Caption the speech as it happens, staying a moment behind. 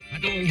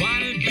don't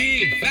want to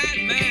be a fat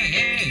man.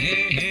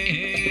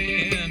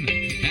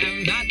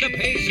 Have not the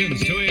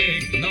patience to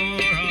ignore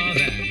all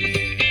that.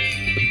 Yeah.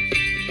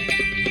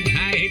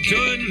 I hate to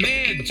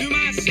admit to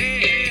myself,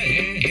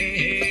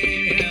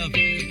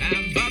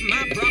 I thought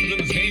my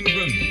problems came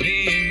from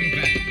being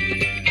fat.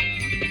 Yeah.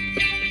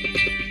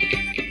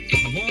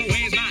 I won't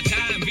waste my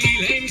time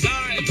feeling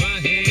sorry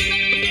for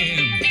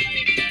him.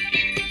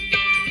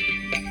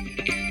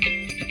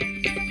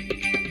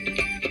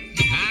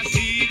 I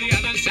see the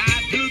other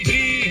side through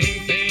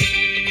being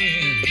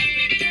thin.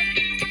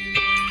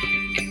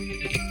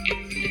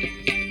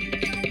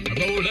 I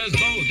rolled us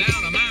both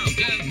down a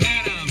mountain,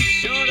 and I'm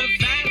sure the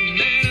fat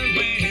man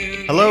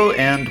wins. Hello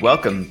and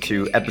welcome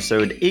to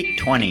episode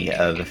 820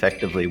 of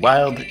Effectively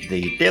Wild,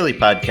 the daily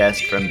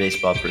podcast from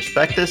Baseball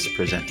Prospectus,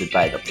 presented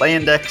by the Play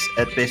Index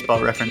at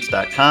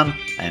baseballreference.com.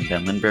 I am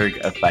Ben Lindbergh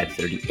of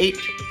 538,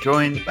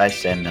 joined by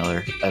Sam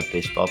Miller of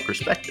Baseball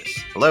Prospectus.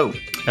 Hello.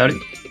 Howdy.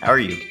 How are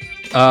you?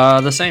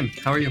 The same.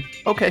 How are you?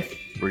 Okay.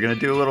 We're going to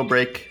do a little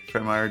break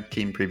from our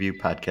team preview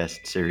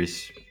podcast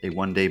series, a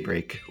one-day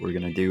break. We're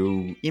going to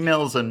do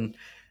emails and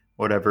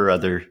whatever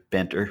other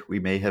banter we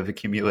may have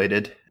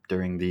accumulated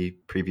during the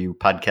preview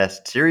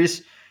podcast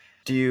series.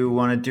 Do you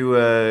want to do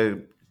a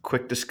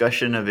quick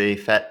discussion of a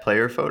fat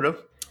player photo?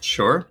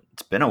 Sure.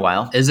 It's been a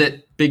while. Is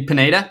it Big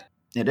Pineda?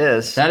 It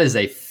is. That is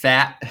a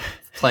fat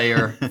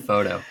player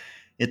photo.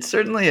 It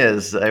certainly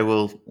is. I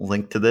will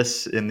link to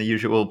this in the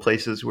usual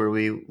places where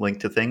we link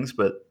to things,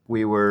 but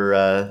we were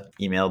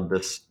emailed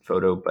this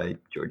photo by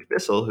George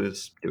Bissell,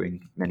 who's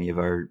doing many of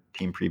our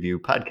team preview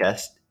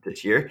podcasts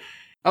this year.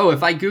 Oh,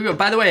 if I Google,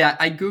 by the way,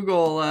 I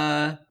Google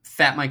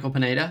fat Michael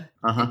Pineda,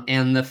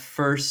 and the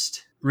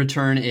first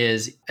return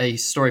is a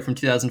story from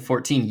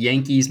 2014.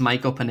 Yankees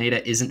Michael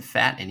Pineda isn't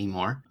fat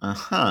anymore.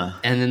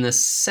 And then the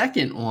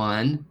second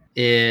one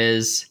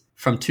is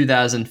from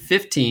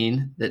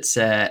 2015 that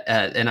said,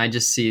 and I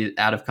just see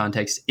out of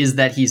context, is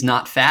that he's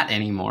not fat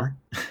anymore.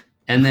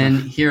 And then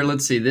here,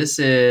 let's see, this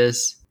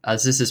is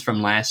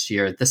from last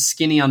year. The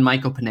skinny on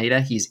Michael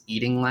Pineda, he's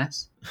eating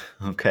less.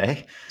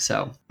 Okay.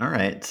 So, all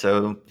right.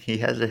 So he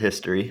has a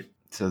history.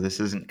 So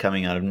this isn't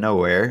coming out of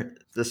nowhere.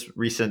 This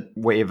recent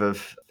wave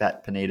of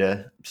fat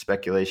Pineda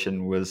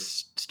speculation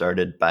was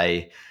started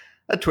by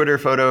a Twitter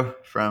photo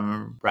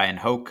from Ryan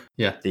Hoke,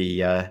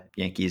 the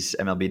Yankees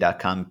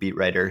MLB.com beat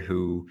writer,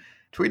 who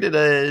tweeted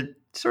a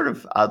sort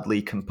of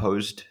oddly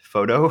composed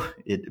photo.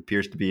 It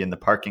appears to be in the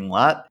parking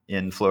lot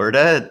in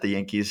Florida at the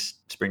Yankees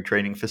spring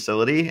training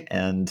facility.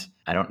 And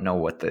I don't know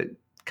what the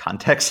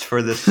context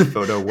for this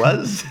photo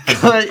was.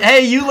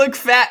 Hey, you look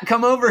fat.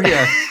 Come over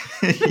here.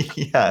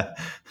 Yeah.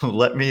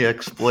 Let me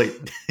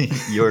exploit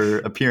your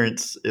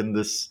appearance in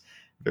this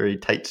very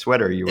tight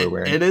sweater you were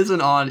wearing. It is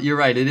you're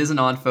right. It is an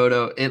odd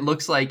photo. It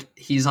looks like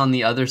he's on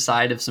the other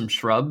side of some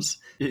shrubs.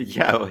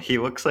 Yeah. He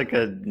looks like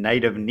a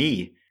knight of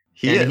knee.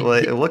 It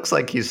looks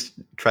like he's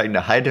trying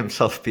to hide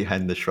himself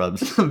behind the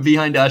shrubs.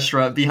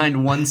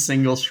 behind one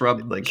single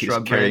shrub. Like he's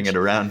carrying it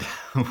around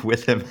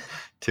with him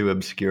to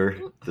obscure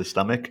the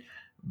stomach.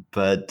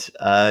 But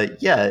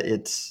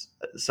it's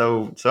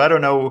so I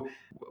don't know.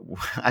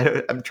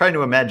 I'm trying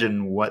to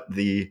imagine what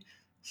the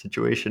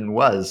situation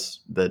was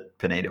that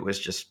Pineda was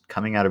just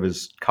coming out of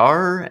his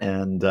car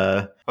and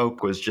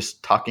Oak was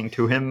just talking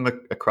to him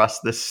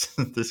across this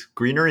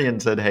greenery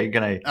and said, "Hey,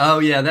 can I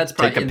that's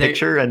take a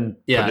picture and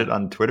put it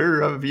on Twitter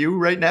of you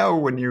right now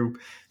when you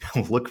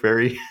look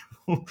very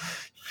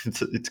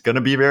it's going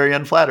to be very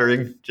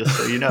unflattering, just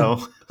so you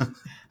know."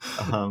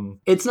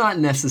 It's not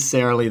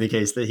necessarily the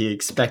case that he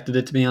expected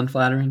it to be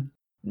unflattering.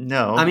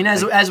 No. I mean,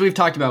 as we've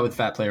talked about with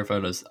fat player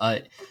photos,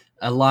 a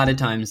lot of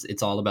times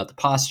it's all about the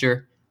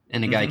posture,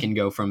 and a guy can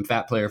go from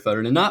fat player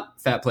photo to not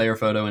fat player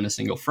photo in a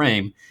single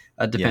frame,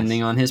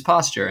 depending on his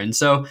posture. And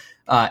so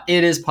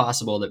it is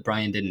possible that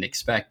Brian didn't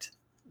expect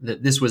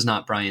that this was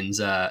not Brian's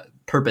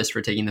purpose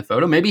for taking the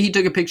photo. Maybe he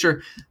took a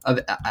picture of,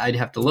 I'd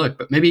have to look,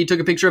 but maybe he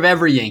took a picture of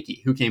every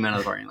Yankee who came out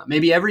of the parking lot.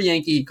 Maybe every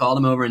Yankee, he called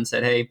him over and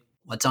said, "Hey,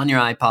 what's on your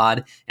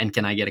iPod? And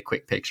can I get a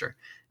quick picture?"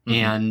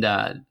 And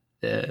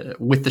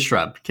with the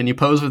shrub, can you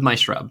pose with my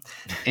shrub?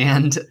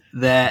 And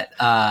that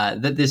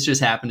this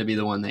just happened to be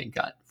the one that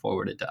got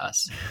forwarded to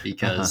us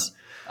because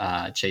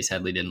Chase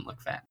Headley didn't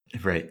look fat.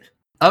 Right.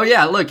 Oh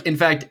yeah, look. In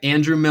fact,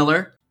 Andrew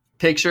Miller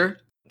picture,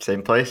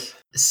 same place,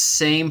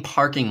 same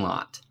parking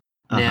lot.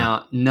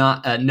 Now,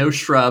 not no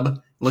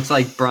shrub. Looks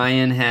like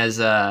Brian has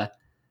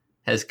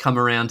come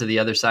around to the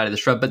other side of the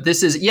shrub. But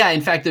this is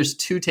in fact, there's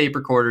two tape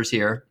recorders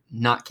here.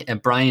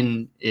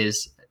 Brian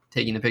is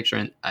taking the picture,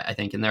 and I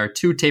think, and there are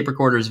two tape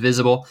recorders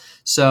visible.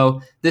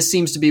 So this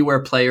seems to be where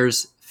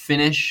players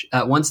finish.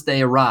 Once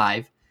they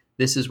arrive,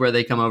 this is where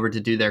they come over to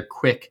do their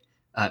quick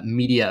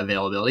media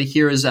availability.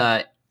 Here is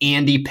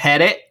Andy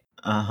Pettitte.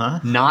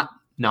 Not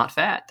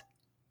fat.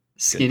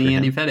 Skinny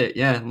Andy Pettitte.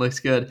 Yeah,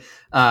 looks good.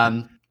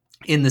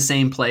 In the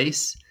same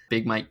place,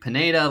 Big Mike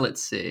Pineda.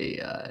 Let's see.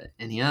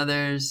 Any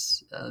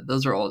others?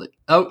 Those are all.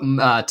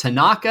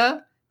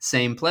 Tanaka,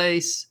 same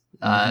place.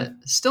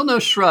 Still no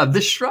shrub.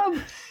 The shrub.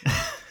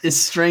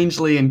 is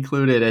strangely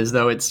included as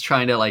though it's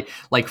trying to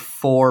like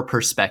for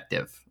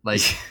perspective,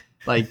 like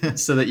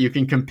so that you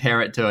can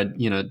compare it to a,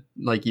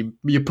 like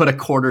you put a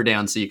quarter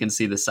down so you can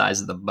see the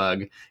size of the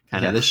bug.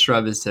 Kind of. This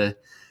shrub is to,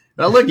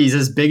 well, look, he's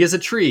as big as a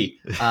tree.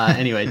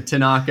 Anyway,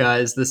 Tanaka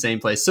is the same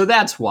place, so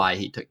that's why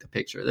he took the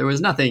picture. There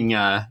was nothing.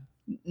 I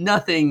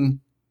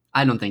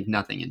don't think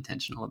nothing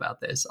intentional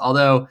about this.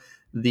 Although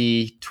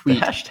the tweet,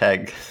 the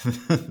hashtag,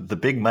 the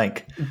Big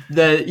Mike.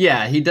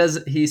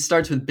 He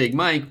starts with Big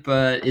Mike,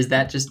 but is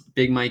that just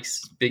Big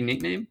Mike's big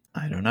nickname?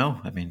 I don't know.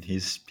 I mean,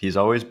 he's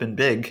always been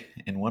big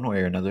in one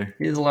way or another.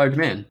 He's a large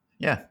man.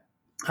 Yeah.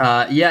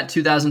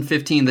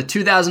 2015. The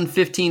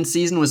 2015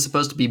 season was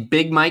supposed to be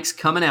Big Mike's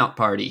coming out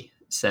party,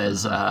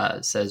 says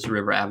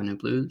River Avenue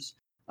Blues.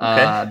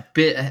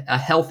 Okay. A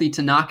healthy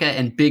Tanaka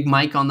and Big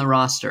Mike on the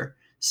roster,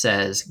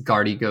 says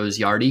Gardy Goes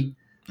Yardy.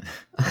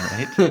 All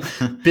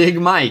right. Big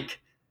Mike.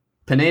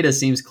 Pineda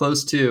seems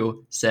close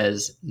too,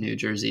 says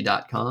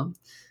NewJersey.com,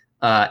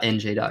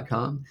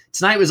 NJ.com.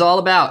 Tonight was all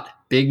about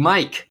Big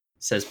Mike,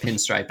 says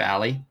Pinstripe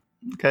Alley.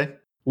 Okay.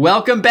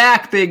 Welcome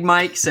back, Big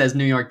Mike, says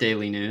New York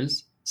Daily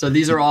News. So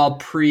these are all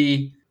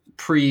pre-fat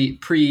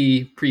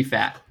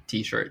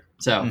t-shirt.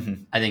 So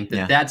I think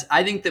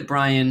that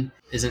Brian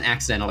is an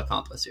accidental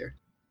accomplice here.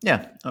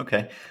 Yeah.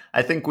 Okay.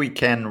 I think we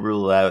can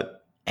rule out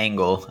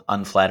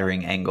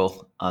unflattering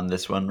angle on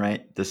this one,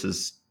 right?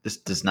 This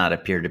does not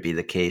appear to be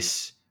the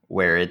case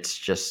where it's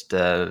just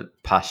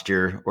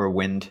posture or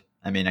wind.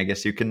 I mean, I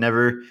guess you can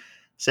never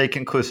say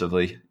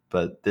conclusively,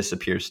 but this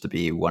appears to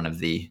be one of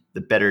the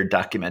better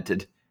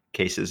documented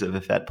cases of a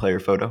fat player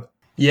photo.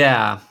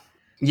 Yeah.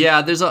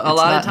 There's a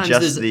lot of times it's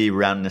not just the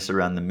roundness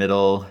around the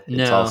middle.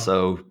 It's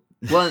also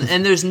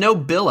and there's no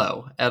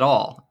billow at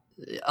all.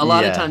 A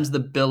lot of times the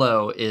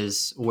billow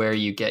is where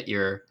you get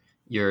your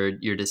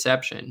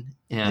deception.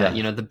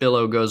 The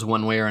billow goes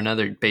one way or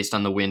another based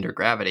on the wind or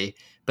gravity.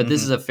 But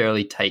this is a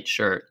fairly tight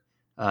shirt,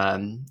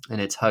 and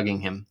it's hugging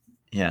him.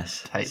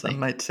 Yes, tightly. Some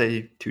might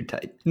say too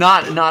tight.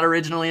 Not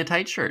originally a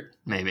tight shirt,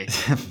 maybe.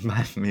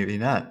 Maybe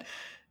not.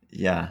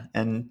 Yeah,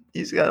 and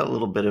he's got a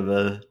little bit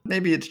of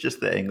maybe it's just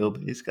the angle,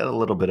 but he's got a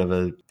little bit of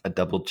a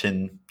double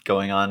chin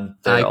going on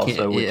there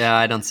also.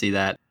 I don't see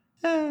that.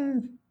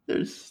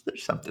 There's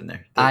something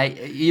there.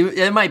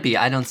 It might be.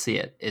 I don't see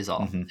it. Is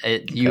all.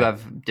 You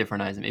have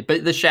different eyes than me,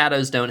 but the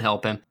shadows don't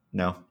help him.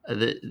 No,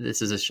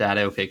 this is a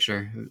shadow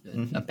picture,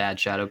 a bad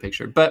shadow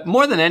picture. But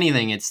more than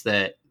anything, it's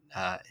that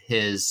I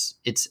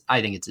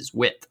think it's his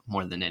width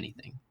more than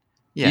anything.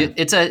 Yeah,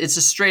 it's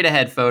a straight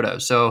ahead photo.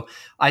 So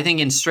I think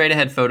in straight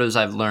ahead photos,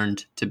 I've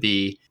learned to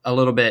be a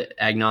little bit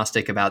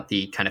agnostic about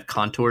the kind of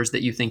contours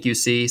that you think you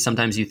see.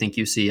 Sometimes you think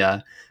you see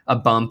a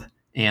bump,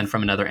 and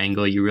from another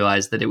angle, you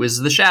realize that it was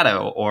the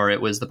shadow, or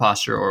it was the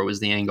posture, or it was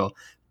the angle.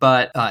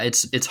 But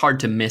it's hard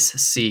to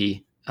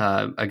see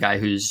a guy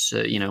who's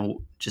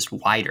just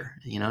wider.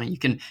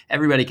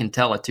 Everybody can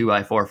tell a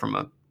 2x4 from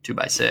a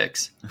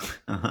 2x6.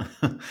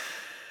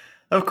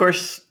 Of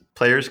course,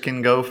 players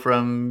can go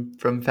from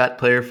fat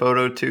player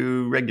photo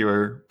to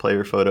regular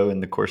player photo in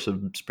the course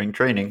of spring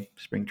training.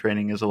 Spring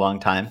training is a long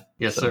time.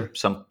 Yes, sir.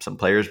 Some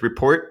players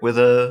report with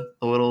a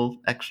little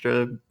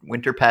extra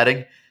winter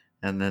padding,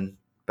 and then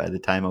by the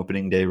time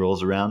opening day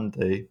rolls around,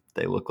 they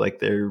look like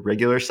their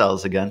regular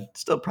selves again.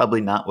 Still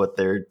probably not what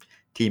their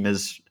team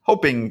is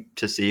hoping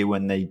to see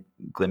when they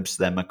glimpse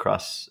them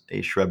across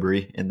a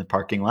shrubbery in the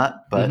parking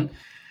lot, but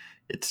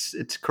it's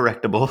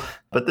correctable.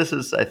 But this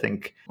is, I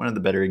think, one of the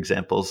better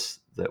examples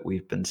that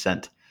we've been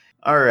sent.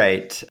 All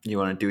right. You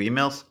want to do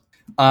emails?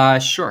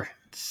 Sure.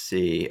 Let's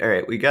see. All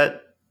right. We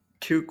got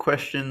 2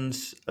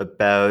 questions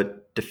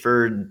about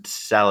deferred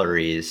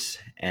salaries,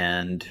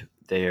 and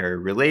they are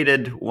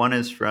related. One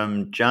is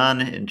from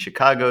John in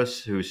Chicago,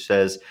 who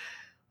says,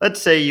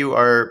 let's say you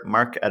are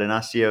Mark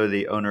Atanasio,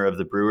 the owner of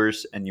the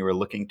Brewers, and you are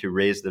looking to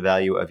raise the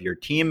value of your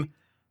team.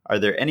 Are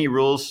there any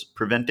rules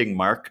preventing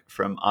Mark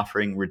from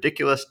offering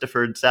ridiculous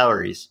deferred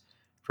salaries?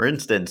 For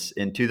instance,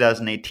 in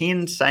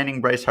 2018,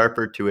 signing Bryce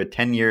Harper to a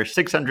 10-year,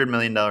 $600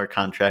 million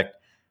contract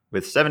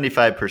with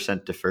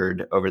 75%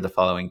 deferred over the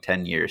following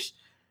 10 years.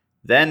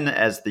 Then,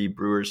 as the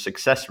Brewers'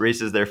 success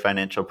raises their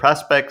financial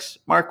prospects,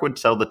 Mark would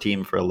sell the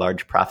team for a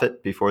large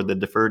profit before the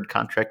deferred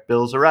contract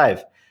bills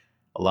arrive.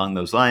 Along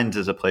those lines,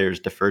 is a player's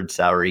deferred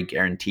salary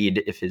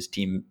guaranteed if his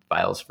team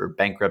files for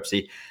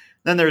bankruptcy?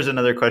 Then there's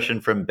another question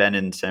from Ben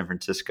in San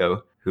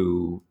Francisco,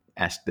 who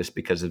asked this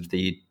because of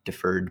the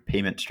deferred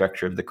payment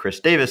structure of the Chris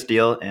Davis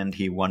deal, and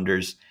he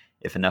wonders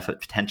if enough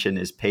attention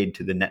is paid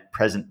to the net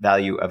present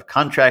value of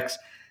contracts.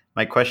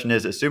 My question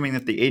is, assuming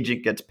that the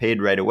agent gets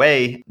paid right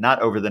away,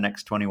 not over the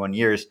next 21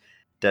 years,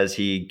 does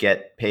he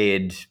get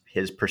paid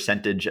his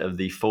percentage of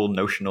the full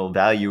notional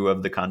value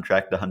of the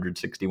contract,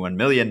 $161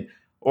 million,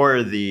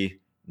 or the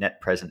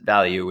net present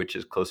value, which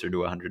is closer to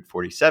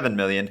 $147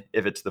 million?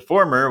 If it's the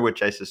former,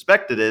 which I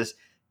suspect it is,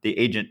 the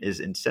agent is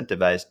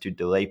incentivized to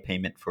delay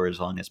payment for as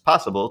long as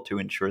possible to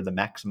ensure the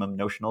maximum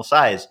notional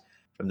size.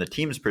 From the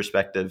team's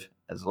perspective,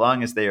 as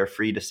long as they are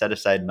free to set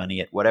aside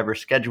money at whatever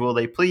schedule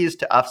they please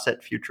to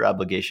offset future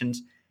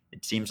obligations,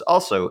 it seems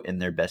also in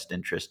their best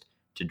interest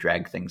to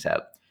drag things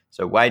out.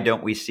 So why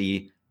don't we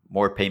see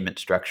more payment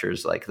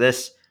structures like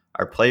this?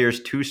 Are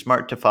players too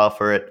smart to fall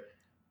for it?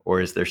 Or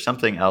is there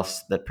something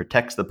else that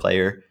protects the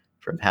player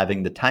from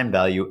having the time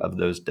value of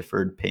those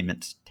deferred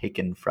payments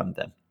taken from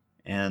them?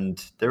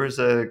 And there was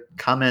a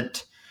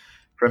comment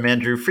from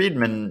Andrew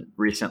Friedman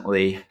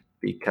recently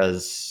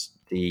because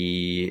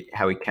the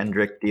Howie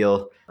Kendrick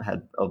deal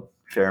had a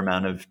fair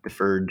amount of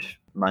deferred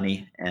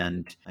money.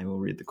 And I will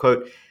read the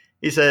quote.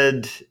 He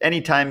said,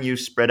 "Anytime you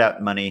spread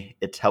out money,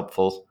 it's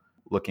helpful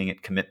looking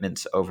at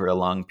commitments over a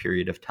long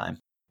period of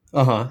time."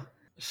 Uh-huh.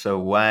 So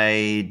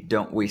why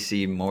don't we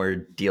see more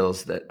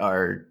deals that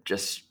are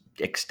just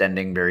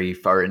extending very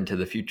far into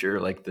the future,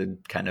 like the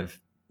kind of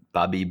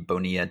Bobby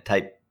Bonilla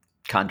type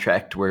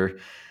contract where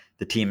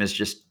the team is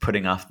just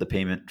putting off the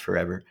payment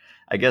forever?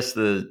 I guess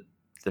the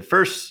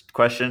first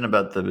question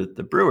about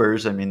the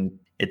Brewers, I mean,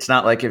 it's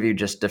not like if you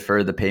just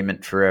defer the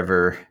payment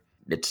forever,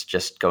 it's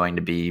just going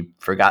to be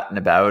forgotten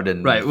about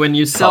and right. When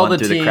you sell the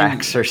team,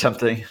 cracks or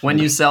something. When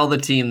you sell the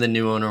team, the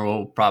new owner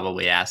will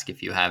probably ask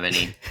if you have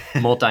any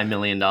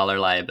multi-million-dollar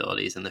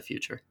liabilities in the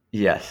future.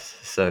 Yes.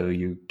 So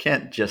you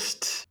can't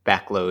just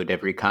backload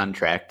every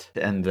contract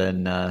and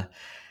then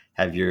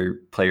have your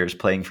players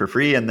playing for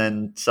free and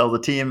then sell the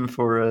team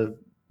for a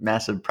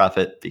massive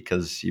profit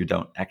because you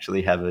don't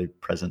actually have a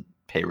present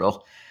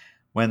payroll.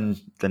 When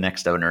the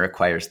next owner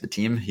acquires the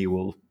team, he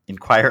will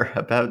inquire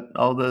about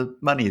all the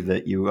money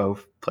that you owe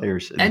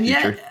players in the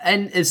future.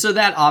 And so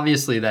that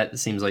obviously that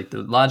seems like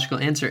the logical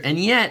answer. And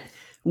yet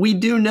we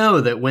do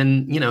know that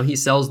when, he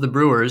sells the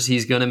Brewers,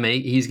 he's going to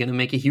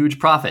make a huge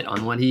profit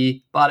on what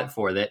he bought it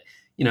for, that,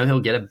 he'll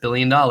get $1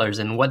 billion.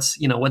 And what's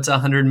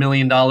 $100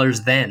 million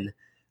then?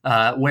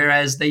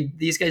 Whereas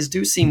these guys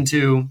do seem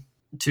to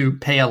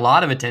pay a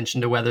lot of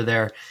attention to whether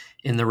they're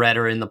in the red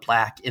or in the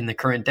black in the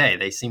current day.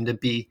 They seem to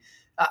be,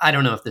 I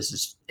don't know if this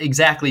is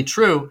exactly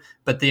true,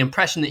 but the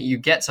impression that you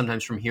get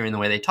sometimes from hearing the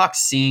way they talk,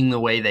 seeing the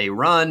way they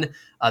run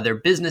their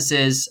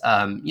businesses,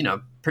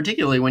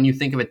 particularly when you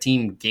think of a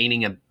team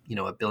gaining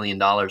 $1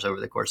 billion over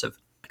the course of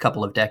a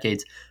couple of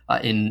decades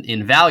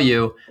in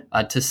value,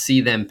 to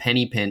see them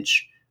penny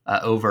pinch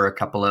over a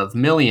couple of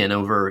million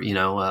over,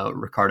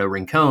 Ricardo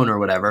Rincon or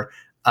whatever.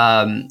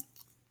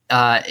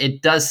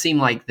 It does seem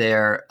like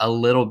they're a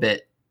little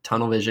bit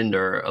tunnel visioned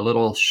or a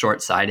little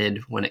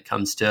short-sighted when it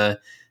comes to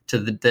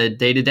the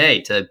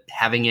day-to-day, to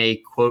having a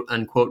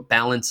quote-unquote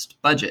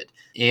balanced budget.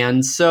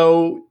 And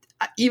so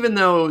even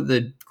though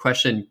the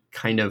question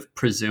kind of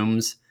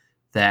presumes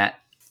that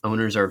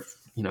owners are,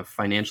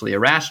 financially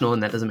irrational,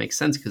 and that doesn't make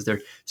sense because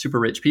they're super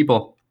rich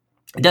people,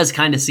 it does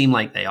kind of seem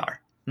like they are.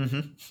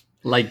 Mm-hmm.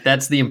 Like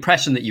that's the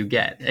impression that you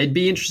get. It'd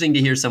be interesting to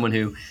hear someone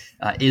who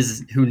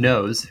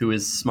knows, who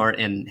is smart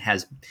and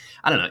has,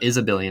 is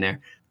a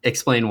billionaire,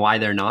 explain why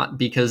they're not,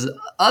 because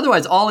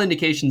otherwise all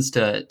indications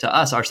to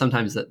us are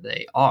sometimes that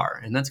they are,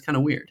 and that's kind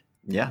of weird.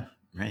 Yeah,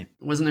 right.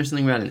 Wasn't there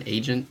something about an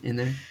agent in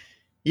there?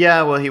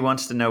 Yeah, well, he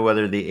wants to know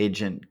whether the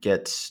agent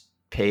gets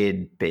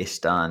paid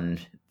based on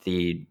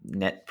the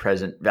net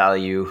present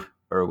value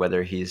or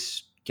whether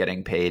he's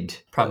getting paid.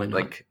 Probably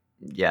not.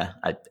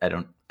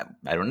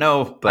 I don't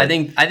know, but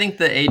I think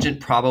the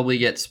agent probably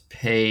gets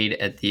paid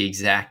at the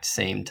exact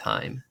same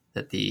time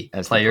that the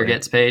player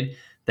gets paid.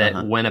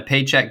 That when a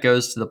paycheck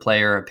goes to the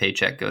player, a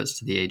paycheck goes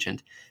to the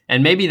agent.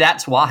 And maybe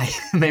that's why.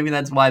 Maybe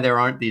that's why there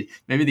aren't these.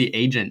 Maybe the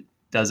agent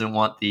doesn't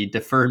want the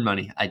deferred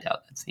money. I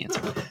doubt that's the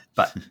answer.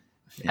 But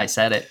I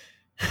said it.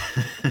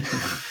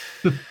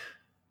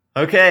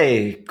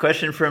 Okay,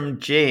 question from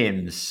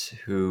James,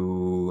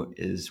 who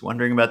is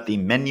wondering about the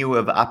menu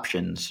of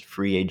options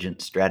free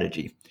agent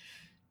strategy.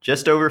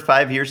 Just over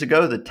 5 years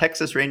ago, the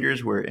Texas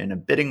Rangers were in a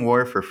bidding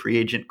war for free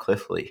agent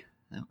Cliff Lee.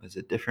 That was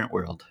a different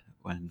world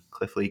when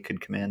Cliff Lee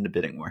could command a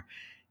bidding war.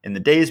 In the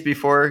days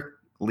before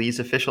Lee's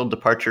official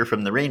departure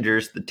from the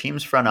Rangers, the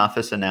team's front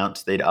office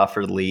announced they'd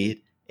offer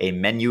Lee a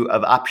menu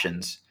of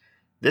options.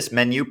 This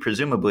menu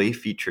presumably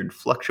featured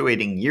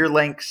fluctuating year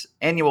lengths,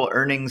 annual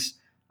earnings,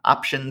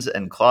 options,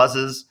 and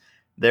clauses.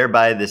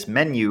 Thereby, this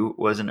menu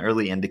was an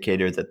early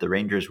indicator that the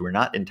Rangers were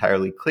not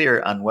entirely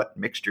clear on what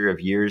mixture of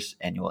years,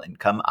 annual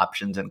income,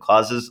 options, and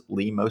clauses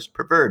Lee most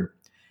preferred.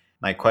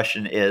 My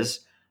question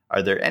is,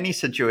 are there any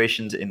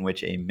situations in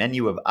which a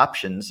menu of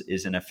options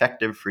is an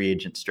effective free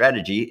agent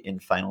strategy in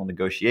final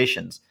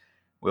negotiations?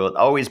 Will it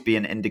always be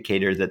an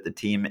indicator that the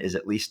team is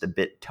at least a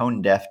bit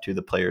tone deaf to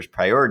the players'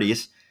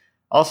 priorities?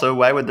 Also,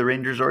 why would the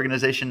Rangers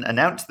organization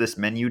announce this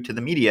menu to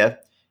the media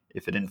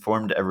if it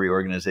informed every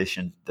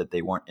organization that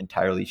they weren't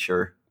entirely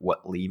sure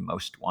what Lee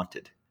most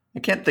wanted?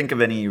 I can't think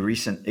of any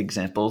recent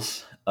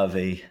examples of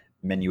a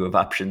menu of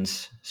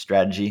options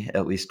strategy,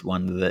 at least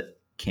one that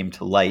came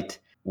to light.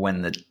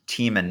 When the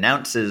team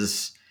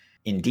announces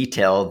in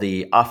detail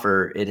the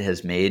offer it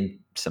has made,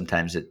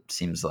 sometimes it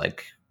seems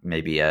like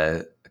maybe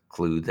a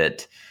clue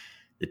that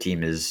the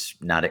team is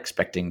not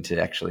expecting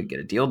to actually get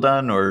a deal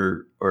done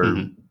or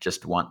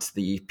just wants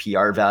the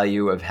PR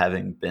value of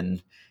having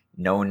been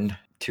known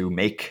to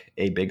make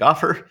a big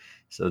offer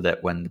so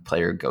that when the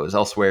player goes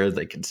elsewhere,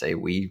 they can say,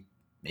 we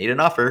made an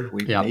offer.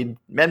 We made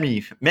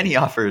many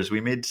offers.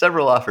 We made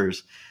several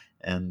offers,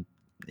 and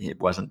it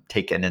wasn't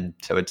taken. And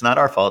so it's not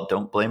our fault.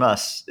 Don't blame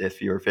us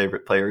if your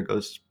favorite player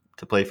goes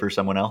to play for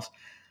someone else.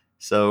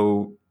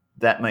 So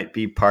that might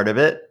be part of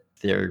it.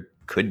 There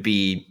could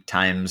be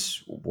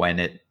times when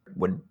it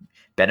would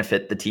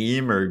benefit the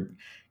team or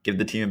give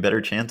the team a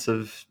better chance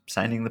of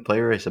signing the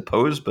player, I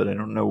suppose, but I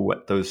don't know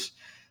what those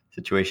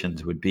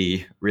situations would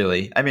be,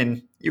 really. I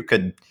mean, you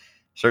could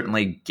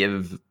certainly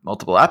give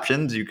multiple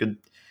options. You could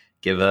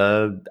give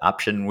a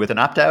option with an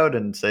opt-out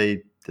and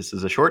say, this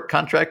is a short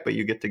contract, but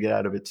you get to get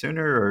out of it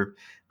sooner.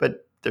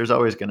 But there's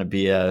always going to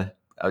be a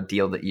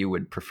deal that you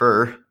would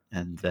prefer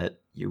and that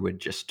you would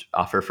just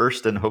offer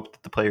first and hope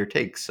that the player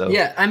takes. So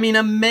yeah, I mean,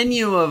 a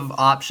menu of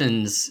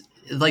options,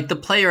 like the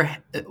player,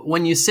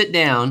 when you sit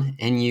down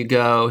and you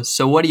go,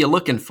 so what are you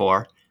looking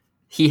for?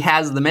 He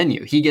has the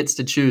menu. He gets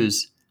to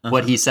choose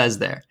what he says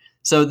there.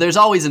 So there's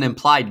always an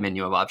implied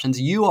menu of options.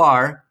 You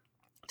are,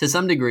 to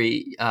some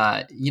degree,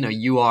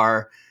 you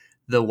are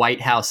the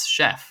White House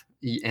chef.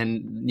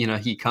 And,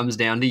 he comes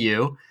down to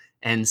you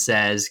and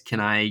says, can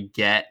I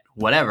get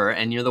whatever?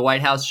 And you're the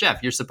White House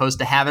chef. You're supposed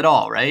to have it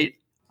all, right?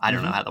 I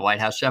don't know how the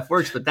White House chef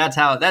works, but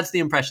that's the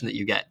impression that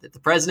you get, that the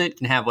president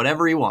can have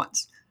whatever he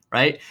wants,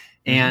 right?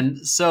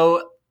 And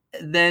so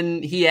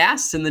then he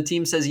asks and the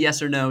team says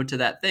yes or no to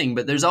that thing,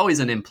 but there's always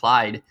an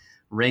implied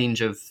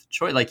range of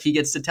choice. Like he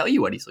gets to tell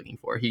you what he's looking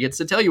for. He gets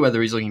to tell you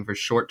whether he's looking for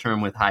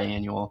short-term with high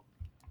annual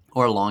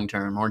or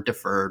long-term or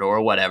deferred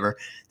or whatever.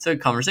 It's a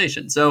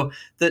conversation. So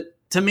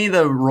to me,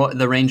 the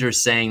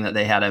Rangers saying that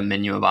they had a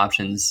menu of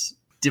options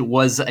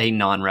was a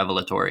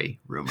non-revelatory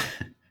rumor.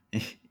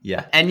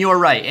 Yeah. And you're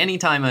right.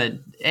 Anytime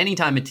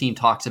a team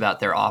talks about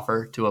their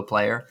offer to a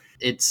player,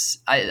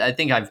 I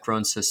think I've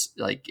grown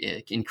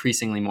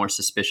increasingly more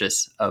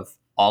suspicious of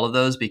all of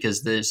those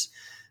because there's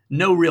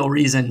no real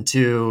reason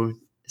to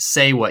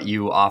say what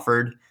you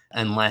offered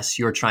unless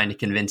you're trying to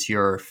convince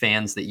your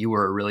fans that you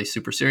were a really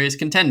super serious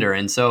contender.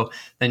 And so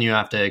then you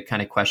have to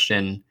kind of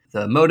question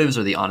the motives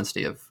or the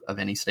honesty of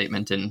any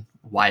statement and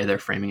why they're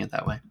framing it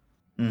that way.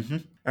 Mm-hmm.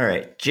 All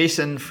right.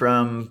 Jason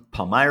from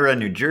Palmyra,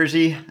 New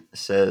Jersey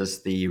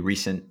says the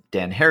recent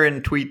Dan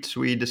Heron tweets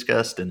we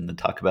discussed and the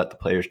Talk About the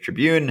Players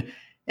Tribune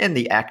and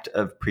the act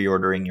of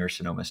pre-ordering your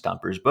Sonoma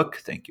Stompers book,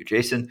 thank you,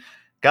 Jason,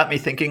 got me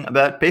thinking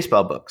about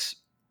baseball books.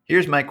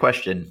 Here's my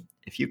question.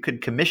 If you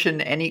could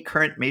commission any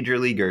current major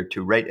leaguer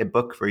to write a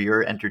book for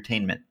your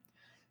entertainment,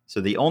 so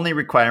the only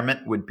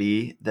requirement would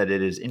be that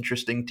it is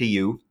interesting to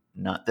you,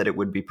 not that it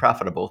would be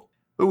profitable,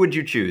 who would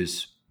you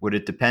choose? Would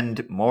it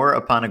depend more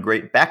upon a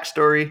great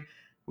backstory?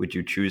 Would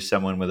you choose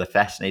someone with a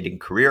fascinating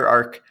career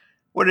arc?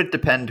 Would it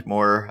depend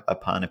more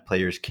upon a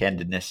player's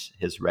candidness,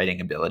 his writing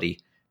ability,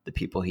 the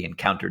people he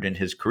encountered in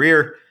his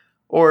career,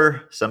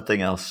 or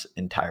something else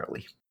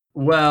entirely?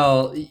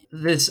 Well,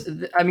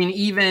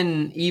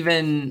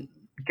 even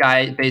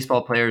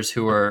baseball players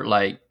who are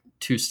like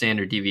 2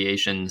 standard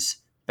deviations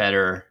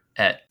better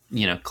at,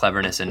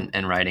 cleverness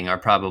and writing are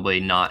probably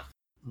not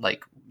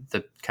like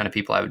the kind of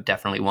people I would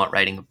definitely want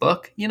writing a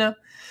book,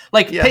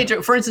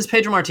 Pedro, for instance,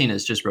 Pedro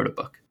Martinez just wrote a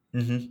book.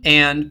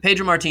 And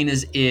Pedro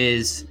Martinez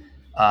is,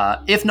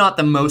 if not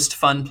the most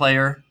fun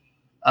player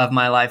of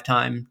my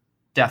lifetime,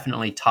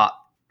 definitely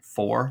top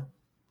 4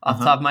 off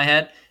the top of my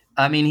head.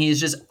 I mean, he's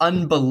just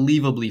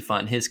unbelievably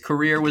fun. His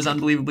career was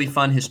unbelievably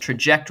fun. His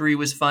trajectory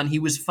was fun. He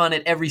was fun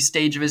at every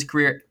stage of his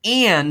career.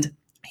 And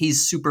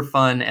he's super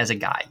fun as a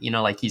guy.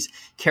 He's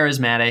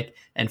charismatic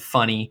and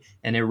funny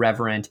and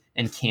irreverent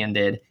and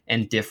candid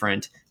and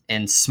different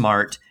and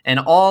smart and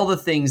all the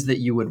things that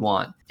you would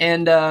want.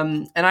 And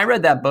I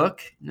read that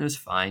book. And it was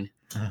fine.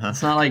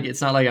 It's not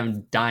like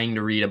I'm dying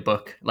to read a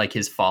book like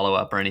his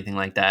follow-up or anything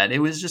like that. It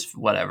was just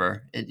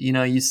whatever.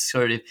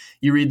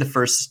 You read the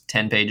first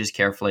 10 pages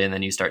carefully and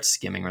then you start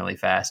skimming really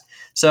fast.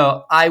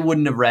 So I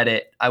wouldn't have read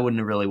it. I wouldn't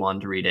have really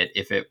wanted to read it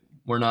if it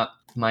were not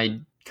my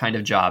kind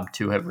of job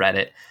to have read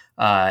it.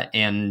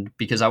 And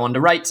because I wanted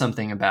to write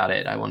something about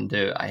it,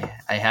 I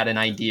had an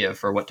idea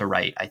for what to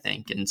write, I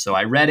think. And so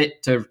I read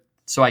it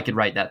so I could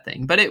write that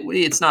thing. But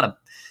it's not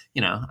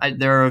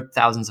there are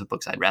thousands of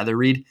books I'd rather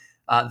read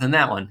than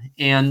that one.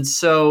 And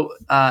so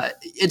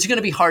it's going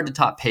to be hard to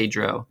top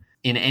Pedro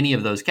in any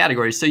of those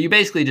categories. So you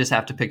basically just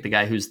have to pick the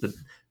guy who's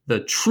the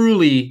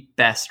truly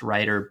best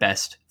writer,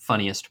 best,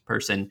 funniest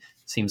person,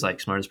 seems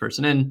like smartest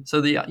person. And so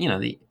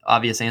the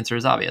obvious answer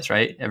is obvious,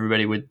 right?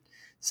 Everybody would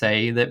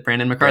say that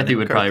Brandon McCarthy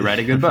would probably write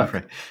a good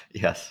book.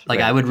 Yes. Like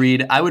right. I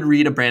would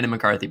read a Brandon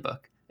McCarthy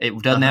book. It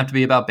doesn't have to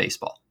be about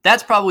baseball.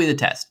 That's probably the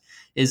test.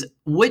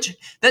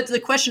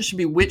 The question should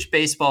be, which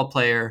baseball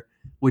player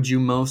would you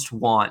most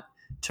want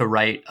to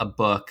write a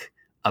book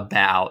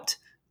about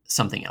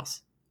something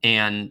else?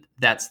 And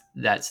that's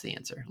the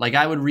answer. Like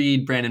I would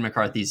read Brandon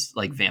McCarthy's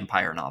like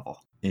vampire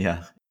novel.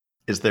 Yeah.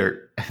 Is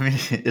there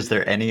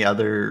any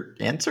other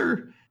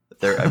answer?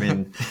 No.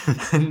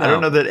 I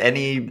don't know that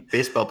any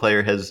baseball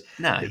player has.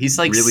 No, he's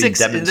like really 6.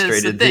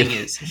 Demonstrated. The thing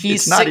is,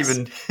 he's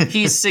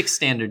 6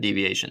 standard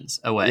deviations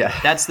away. Yeah.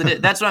 That's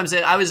what I'm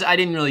saying. I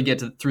didn't really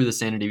get through the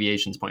standard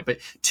deviations point, but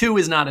 2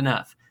 is not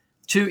enough.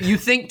 You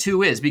think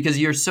 2 is, because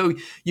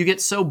you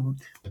get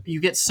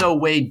so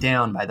weighed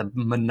down by the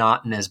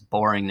monotonous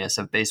boringness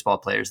of baseball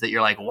players that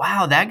you're like,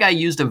 wow, that guy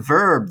used a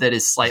verb that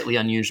is slightly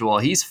unusual.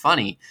 He's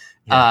funny.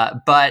 Yeah.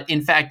 But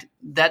in fact,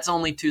 that's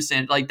only 2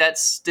 cents. Like,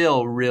 that's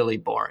still really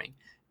boring.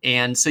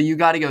 And so you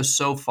got to go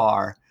so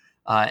far.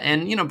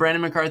 And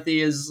Brandon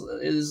McCarthy is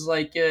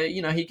like,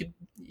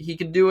 he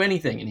could do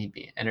anything and he'd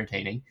be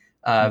entertaining.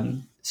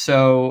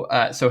 So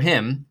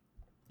him,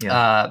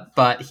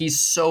 but he's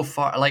so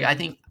far, like, I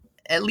think,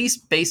 at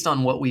least based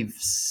on what we've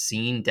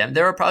seen,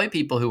 there are probably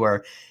people who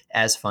are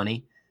as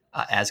funny,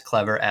 as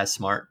clever, as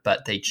smart,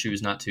 but they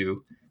choose not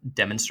to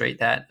demonstrate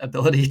that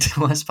ability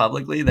to us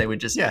publicly. They would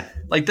just,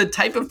 like, the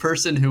type of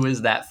person who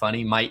is that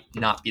funny might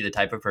not be the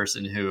type of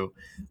person who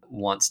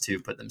wants to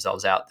put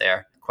themselves out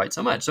there quite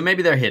so much. So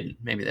maybe they're hidden.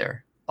 Maybe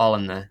they're all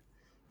in the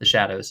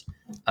shadows.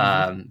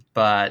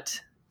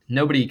 But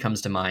nobody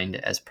comes to mind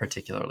as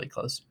particularly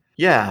close.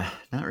 Yeah,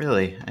 not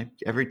really.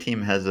 Every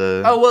team has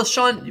a... Oh, well,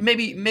 Sean,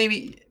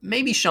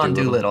 maybe Sean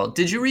Doolittle.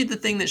 Did you read the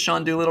thing that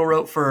Sean Doolittle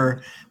wrote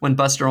for when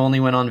Buster Olney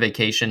went on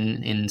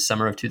vacation in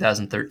summer of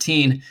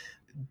 2013?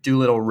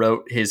 Doolittle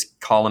wrote his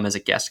column as a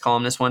guest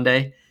columnist one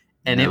day,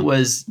 and it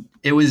was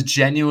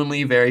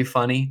genuinely very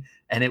funny,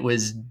 and it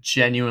was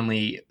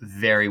genuinely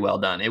very well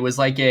done. It was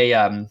like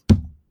a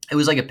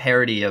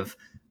parody of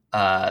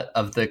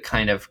the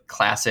kind of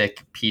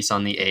classic piece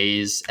on the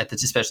A's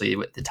especially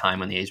at the time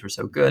when the A's were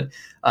so good,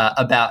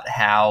 about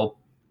how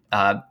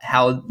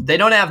they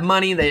don't have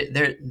money.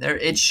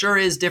 It sure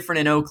is different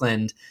in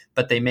Oakland,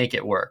 but they make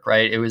it work,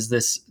 right? It was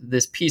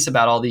this piece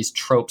about all these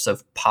tropes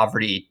of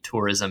poverty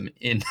tourism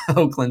in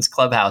Oakland's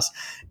clubhouse,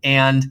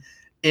 and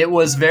it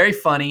was very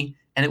funny,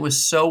 and it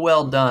was so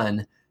well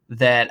done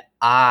that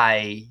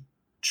I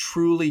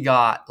truly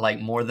got like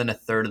more than a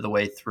third of the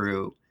way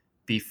through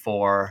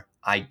before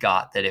I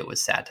got that it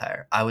was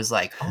satire. I was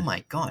like, oh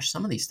my gosh,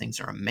 some of these things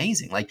are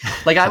amazing. Like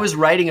I was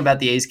writing about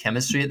the A's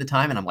chemistry at the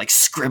time, and I'm like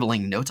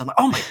scribbling notes. I'm like,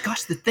 oh my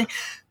gosh, the thing.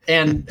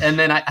 And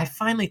then I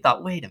finally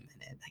thought, wait a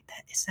minute, like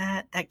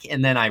that,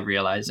 and then I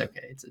realized,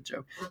 okay, it's a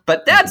joke.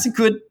 But that's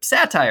good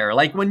satire.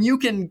 Like when you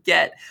can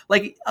get,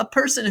 like, a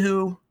person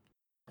who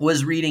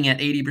was reading at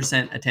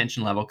 80%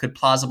 attention level could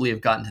plausibly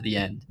have gotten to the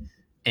end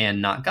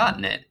and not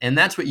gotten it. And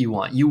that's what you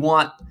want. You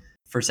want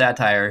for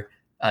satire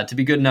to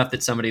be good enough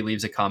that somebody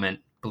leaves a comment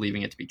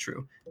believing it to be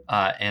true.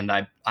 And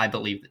I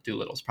believe that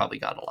Doolittle's probably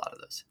got a lot of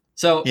those.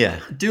 So yeah,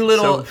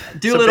 Doolittle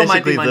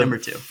might be my number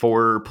 2.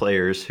 4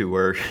 players who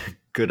were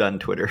good on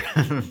Twitter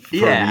for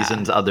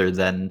reasons other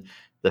than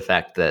the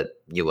fact that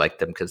you like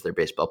them because they're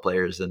baseball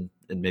players, and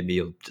maybe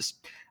you'll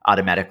just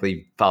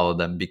automatically follow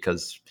them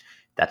because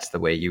that's the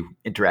way you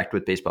interact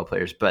with baseball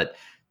players. But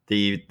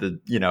the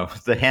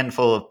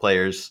handful of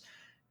players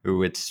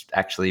who it's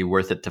actually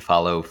worth it to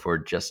follow for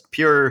just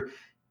pure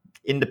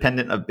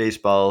independent of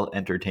baseball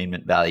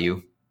entertainment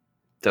value,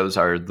 those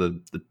are the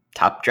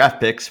top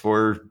draft picks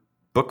for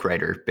book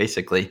writer,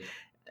 basically.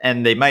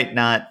 And they might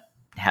not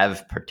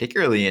have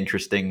particularly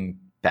interesting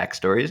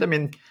backstories. I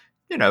mean,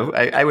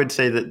 I would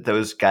say that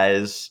those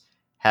guys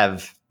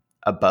have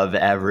above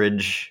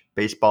average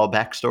baseball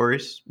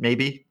backstories,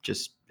 maybe.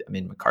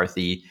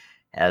 McCarthy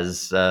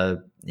has,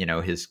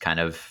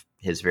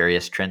 his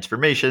various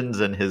transformations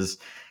and his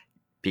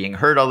being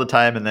hurt all the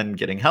time and then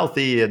getting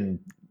healthy and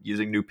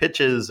using new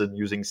pitches and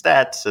using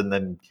stats and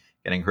then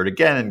getting hurt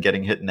again and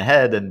getting hit in the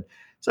head. And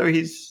so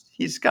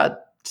he's got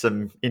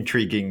some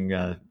intriguing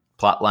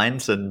plot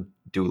lines, and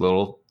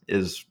Doolittle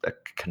is a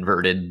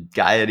converted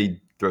guy and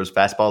he throws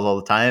fastballs all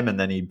the time, and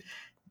then he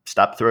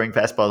stopped throwing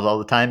fastballs all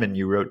the time, and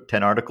you wrote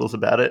 10 articles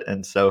about it.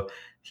 And so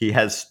he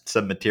has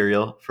some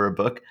material for a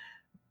book,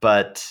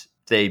 but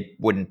they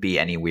wouldn't be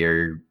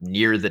anywhere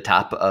near the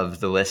top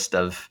of the list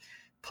of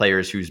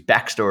players whose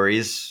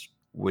backstories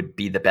would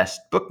be the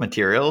best book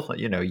material.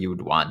 You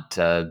would want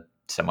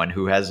someone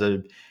who has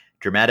a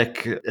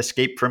dramatic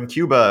escape from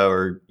Cuba,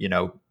 or,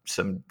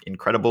 some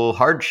incredible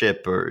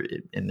hardship or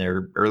in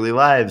their early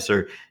lives,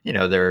 or,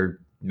 there are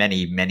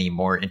many, many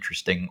more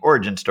interesting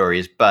origin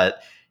stories.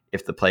 But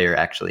if the player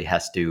actually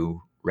has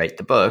to write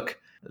the book,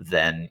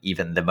 then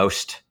even the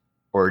most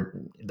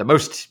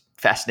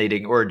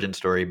fascinating origin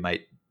story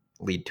might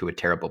lead to a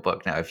terrible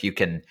book. Now, if you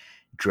can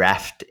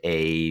draft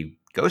a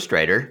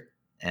ghostwriter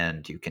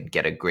and you can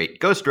get a great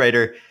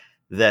ghostwriter,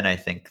 then I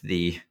think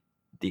the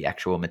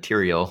actual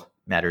material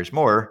matters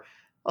more.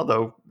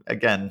 Although,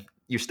 again,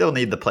 you still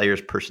need the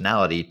player's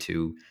personality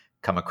to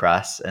come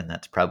across, and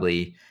that's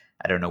probably,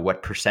 I don't know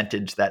what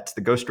percentage that's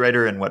the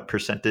ghostwriter and what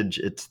percentage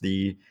it's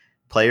the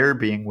player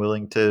being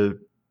willing to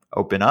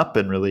open up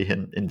and really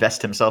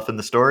invest himself in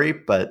the story,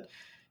 but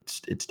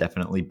it's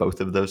definitely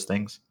both of those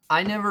things.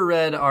 I never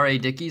read R.A.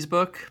 Dickey's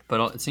book,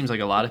 but it seems like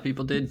a lot of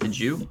people did. Did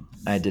you?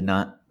 I did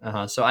not.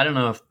 So I don't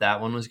know if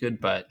that one was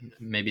good, but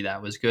maybe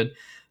that was good.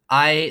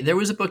 There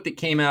was a book that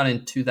came out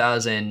in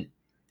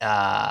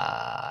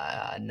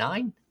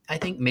 2009, I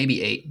think,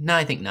 maybe 8. No,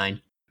 I think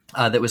 9.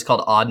 That was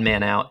called Odd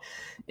Man Out,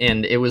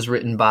 and it was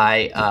written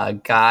by a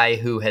guy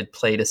who had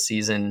played a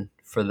season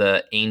for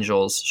the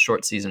Angels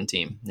short season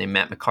team named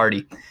Matt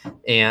McCarty.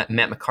 And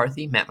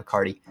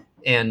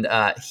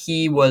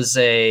he was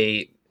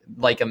he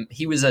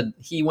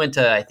went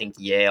to, I think,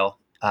 Yale.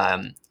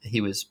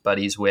 He was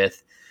buddies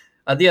with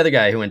the other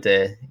guy who went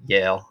to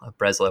Yale,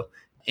 Breslow.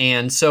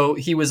 And so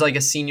he was like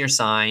a senior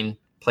sign,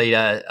 played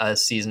a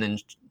season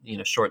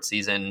in, short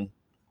season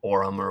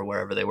Orem or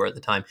wherever they were at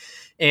the time,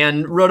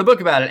 and wrote a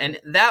book about it. And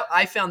that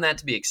I found that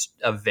to be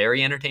a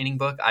very entertaining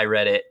book. I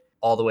read it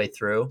all the way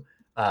through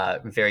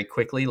very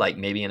quickly, like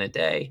maybe in a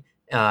day.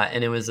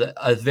 And it was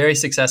a very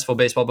successful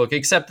baseball book,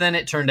 except then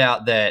it turned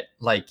out that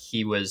like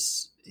he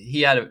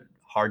had a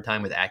hard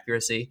time with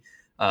accuracy,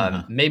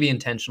 maybe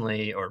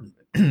intentionally, or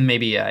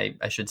maybe I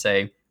should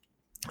say,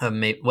 I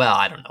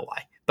don't know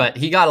why, but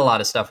he got a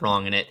lot of stuff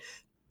wrong, and it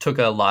took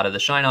a lot of the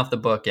shine off the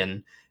book,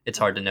 and it's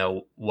hard to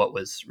know what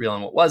was real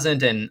and what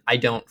wasn't. And I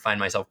don't find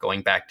myself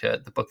going back to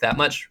the book that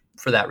much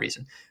for that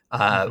reason,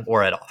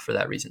 or at all for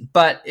that reason.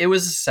 But it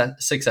was a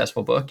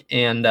successful book,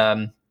 and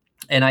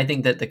I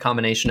think that the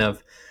combination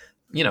of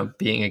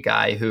being a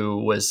guy who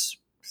was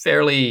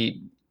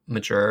fairly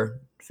mature,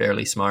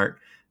 fairly smart,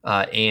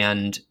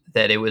 and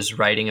that it was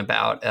writing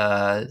about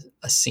a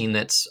scene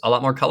that's a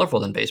lot more colorful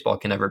than baseball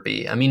can ever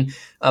be. I mean,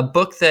 a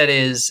book that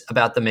is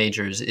about the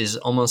majors is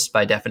almost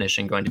by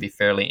definition going to be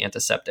fairly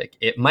antiseptic.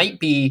 It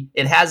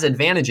has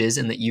advantages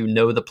in that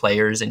the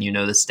players and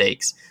the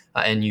stakes,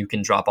 and you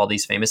can drop all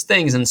these famous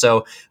things. And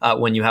so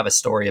when you have a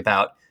story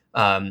about,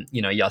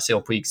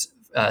 Yasiel Puig's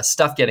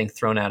stuff getting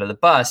thrown out of the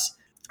bus,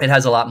 it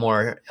has a lot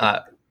more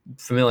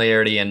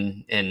familiarity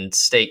and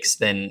stakes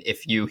than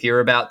if you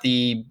hear about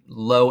the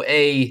low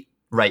A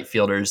right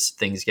fielders,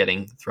 things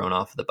getting thrown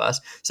off the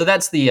bus. So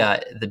that's the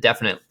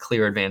definite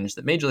clear advantage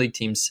that major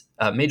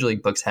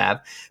league books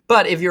have.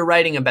 But if you're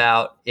writing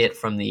about it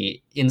from the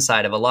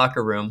inside of a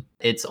locker room,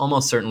 it's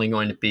almost certainly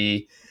going to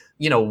be,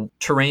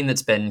 terrain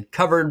that's been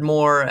covered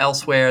more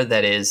elsewhere,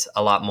 that is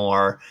a lot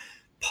more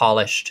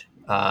polished,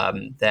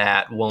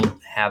 that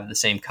won't have the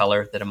same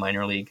color that a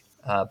minor league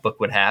book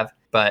would have.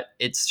 But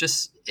it's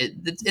just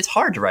it's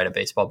hard to write a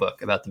baseball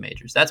book about the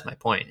majors. That's my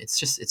point.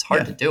 It's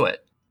hard to do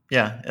it.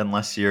 Yeah,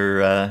 unless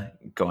you're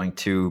going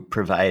to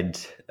provide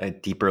a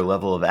deeper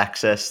level of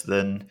access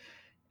than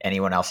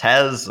anyone else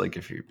has. Like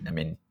if you're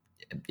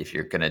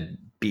going to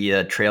be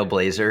a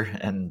trailblazer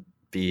and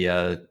be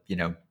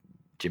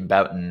Jim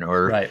Bouton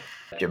or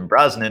Jim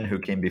Brosnan, who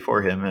came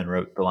before him and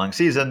wrote The Long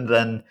Season,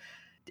 then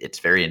it's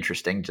very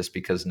interesting just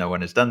because no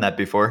one has done that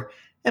before.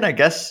 And I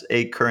guess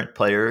a current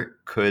player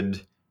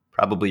could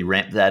probably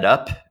ramp that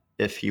up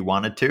if he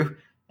wanted to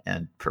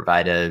and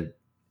provide a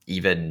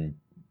even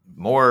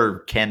more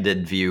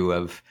candid view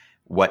of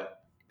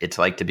what it's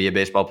like to be a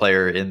baseball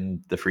player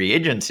in the free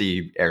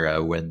agency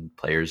era when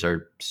players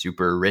are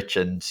super rich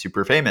and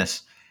super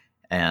famous.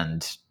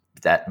 And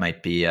that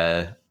might be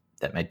a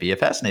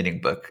fascinating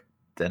book.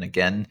 Then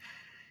again,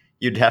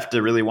 you'd have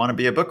to really want to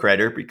be a book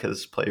writer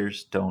because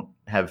players don't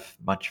have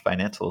much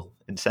financial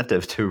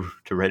incentive to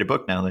write a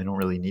book now. They don't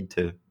really need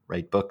to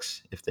write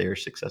books if they are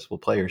successful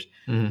players.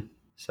 Mm-hmm.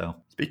 So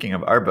speaking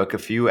of our book, a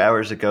few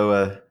hours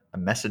ago, a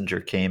messenger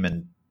came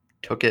and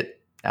took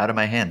it out of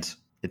my hands.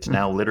 It's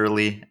now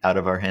literally out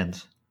of our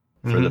hands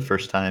for the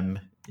first time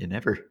in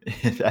ever.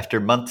 After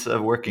months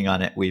of working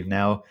on it, we've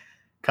now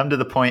come to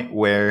the point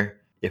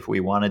where if we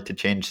wanted to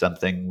change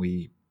something,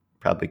 we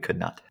probably could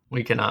not.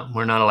 We cannot.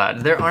 We're not allowed.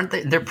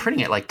 They're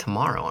printing it like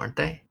tomorrow, aren't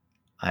they?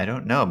 I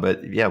don't know,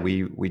 but yeah,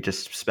 we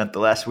just spent the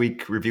last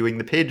week reviewing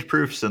the page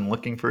proofs and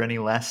looking for any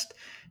last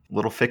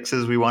little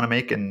fixes we want to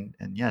make, and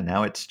yeah,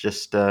 now it's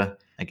just I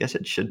guess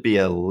it should be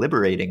a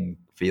liberating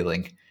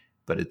feeling,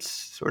 but it's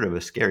sort of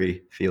a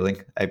scary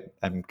feeling.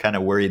 I'm kind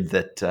of worried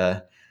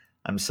that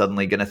I'm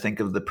suddenly going to think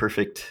of the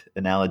perfect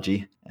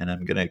analogy, and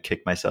I'm going to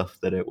kick myself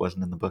that it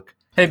wasn't in the book.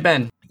 Hey,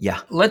 Ben.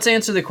 Yeah. Let's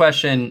answer the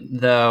question,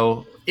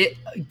 though.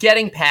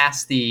 Getting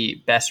past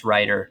the best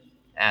writer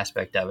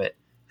aspect of it,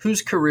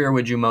 whose career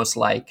would you most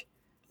like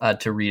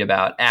to read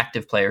about?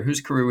 Active player, whose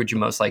career would you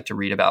most like to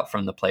read about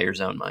from the player's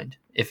own mind?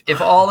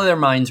 If all of their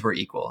minds were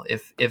equal,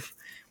 if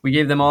we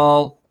gave them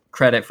all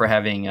credit for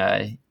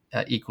having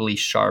equally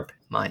sharp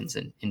minds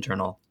and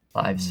internal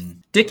lives.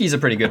 Dickey's a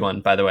pretty good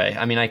one, by the way.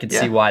 I mean, I could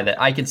see why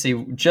that. I could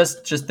see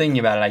just thinking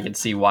about it. I could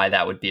see why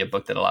that would be a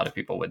book that a lot of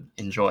people would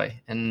enjoy,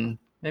 and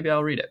maybe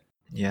I'll read it.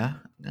 Yeah,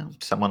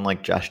 someone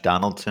like Josh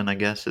Donaldson, I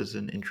guess, is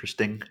an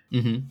interesting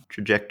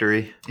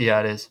trajectory.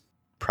 Yeah, it is.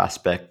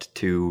 Prospect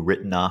to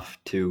written off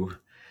to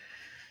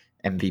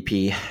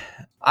MVP.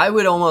 I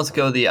would almost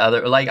go the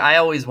other. Like, I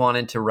always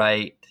wanted to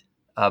write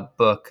a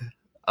book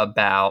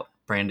about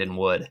Brandon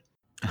Wood.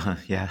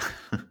 Yeah.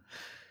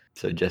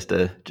 So just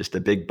a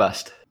big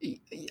bust.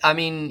 I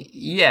mean,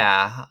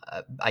 yeah,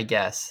 I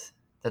guess.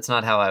 That's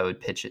not how I would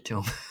pitch it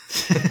to him.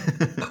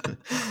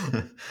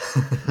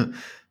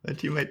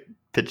 But you might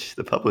pitch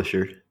the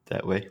publisher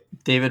that way.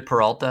 David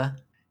Peralta?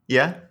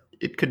 Yeah,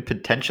 it could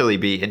potentially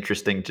be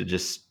interesting to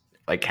just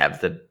like have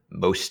the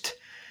most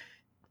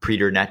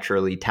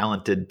preternaturally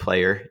talented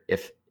player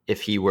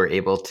if he were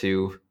able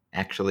to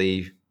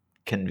actually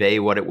convey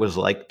what it was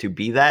like to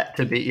be that.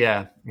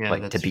 Yeah,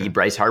 like that's to be true.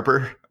 Bryce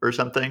Harper or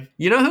something.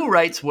 You know who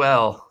writes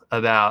well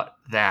about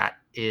that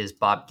is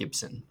Bob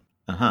Gibson.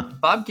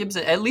 Bob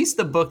Gibson, at least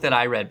the book that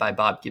I read by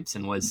Bob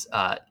Gibson was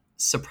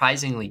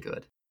surprisingly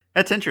good.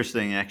 That's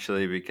interesting,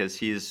 actually, because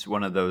he's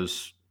one of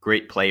those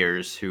great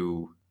players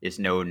who is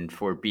known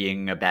for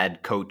being a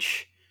bad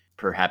coach,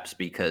 perhaps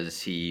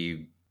because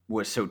he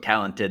was so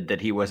talented that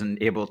he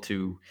wasn't able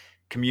to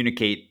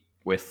communicate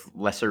with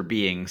lesser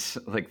beings.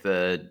 Like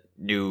the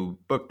new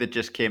book that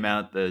just came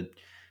out, the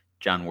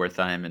John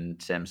Wertheim and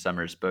Sam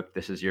Summers book,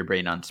 This Is Your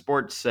Brain on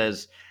Sports,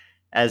 says,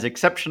 as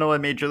exceptional a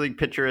major league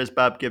pitcher as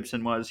Bob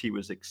Gibson was, he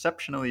was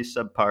exceptionally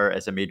subpar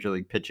as a major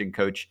league pitching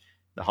coach.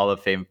 The Hall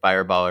of Fame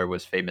fireballer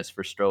was famous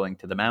for strolling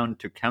to the mound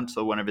to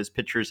counsel one of his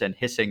pitchers and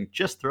hissing,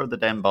 just throw the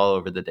damn ball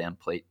over the damn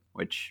plate,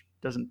 which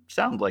doesn't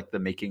sound like the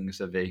makings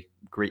of a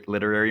great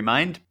literary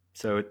mind.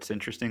 So it's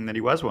interesting that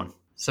he was one.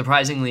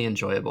 Surprisingly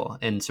enjoyable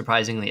and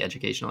surprisingly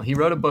educational. He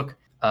wrote a book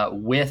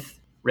with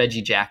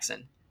Reggie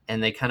Jackson,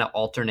 and they kind of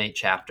alternate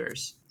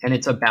chapters. And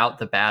it's about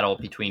the battle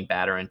between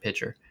batter and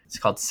pitcher. It's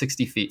called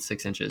 60 Feet,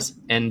 6 Inches.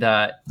 And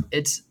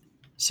it's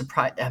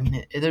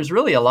there's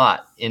really a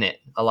lot in it,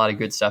 a lot of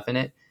good stuff in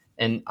it.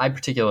 And I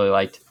particularly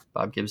liked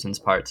Bob Gibson's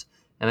parts.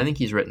 And I think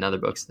he's written other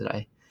books that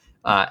I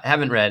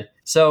haven't read.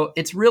 So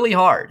it's really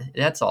hard.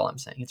 That's all I'm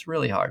saying. It's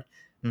really hard.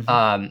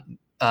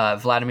 Mm-hmm.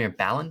 Vladimir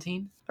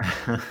Ballantyne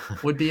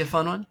would be a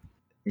fun one.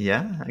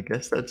 Yeah, I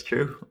guess that's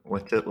true.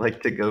 What's it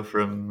like to go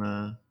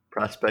from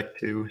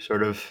prospect to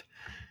sort of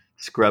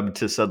scrub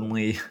to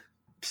suddenly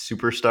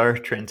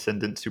superstar,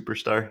 transcendent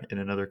superstar in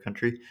another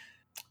country?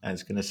 I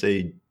was going to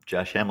say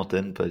Josh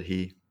Hamilton, but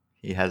he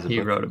has a book.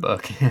 He wrote a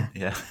book.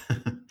 Yeah.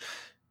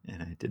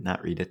 And I did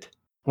not read it.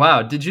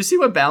 Wow. Did you see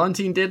what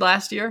Ballantyne did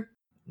last year?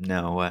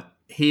 No, what?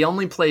 He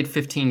only played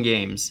 15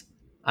 games.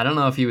 I don't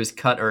know if he was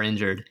cut or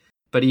injured,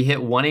 but he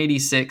hit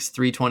 186,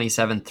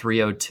 327,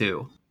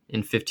 302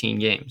 in 15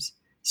 games.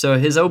 So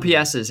his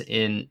OPS is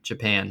in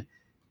Japan.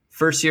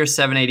 First year,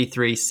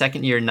 783.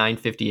 Second year,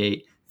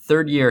 958.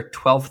 Third year,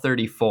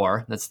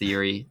 1234. That's the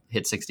year he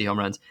hit 60 home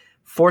runs.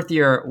 Fourth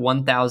year,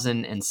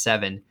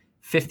 1007.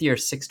 Fifth year,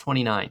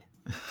 629.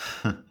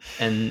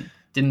 And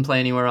didn't play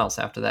anywhere else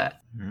after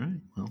that. All right.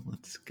 Well,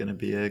 that's going to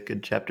be a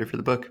good chapter for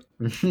the book.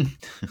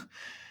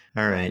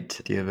 All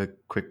right. Do you have a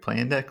quick play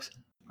index?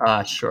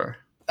 Sure.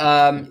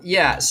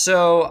 Yeah.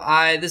 So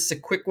this is a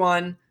quick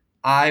one.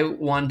 I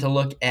wanted to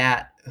look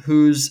at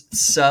whose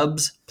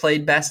subs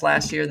played best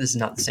last year. This is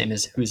not the same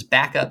as whose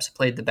backups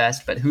played the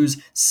best, but whose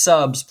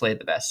subs played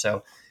the best.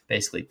 So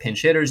basically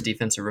pinch hitters,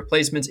 defensive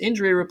replacements,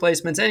 injury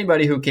replacements,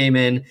 anybody who came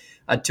in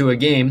to a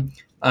game.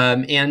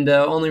 And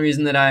the only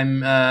reason that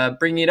I'm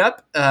bringing it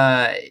up,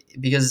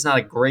 because it's not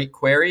a great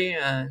query,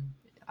 I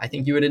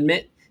think you would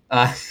admit,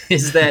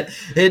 is that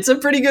it's a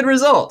pretty good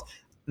result.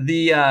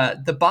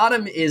 The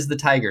bottom is the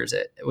Tigers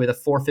with a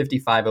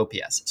 455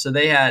 OPS. So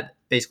they had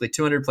basically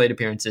 200 plate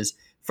appearances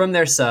from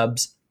their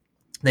subs.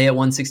 They had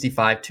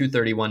 165,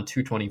 231,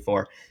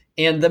 224.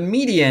 And the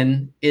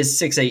median is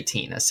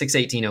 618, a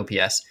 618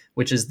 OPS,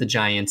 which is the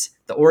Giants.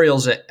 The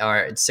Orioles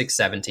are at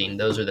 617.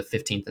 Those are the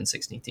 15th and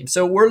 16th teams.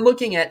 So we're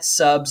looking at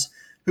subs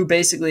who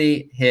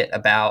basically hit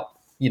about,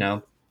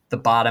 the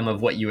bottom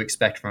of what you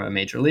expect from a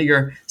major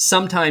leaguer,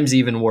 sometimes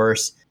even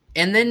worse.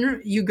 And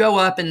then you go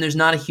up and there's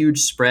not a huge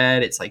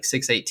spread. It's like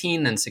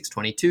 618, then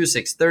 622,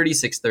 630,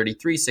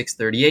 633,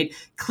 638.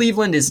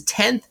 Cleveland is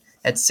 10th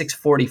at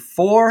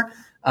 644.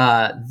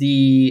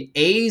 The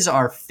A's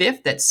are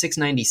 5th at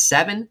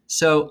 697.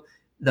 So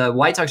the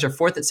White Sox are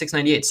 4th at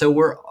 698.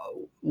 So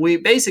we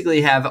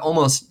basically have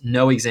almost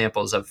no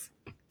examples of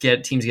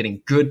teams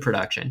getting good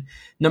production.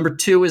 Number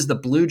 2 is the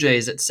Blue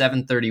Jays at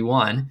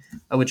 731,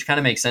 which kind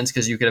of makes sense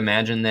because you could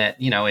imagine that,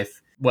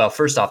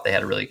 first off, they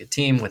had a really good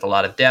team with a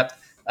lot of depth.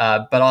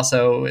 But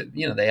also,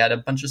 they had a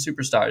bunch of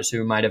superstars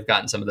who might have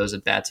gotten some of those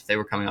at-bats if they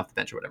were coming off the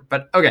bench or whatever.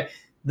 But, okay,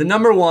 the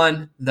number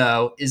 1,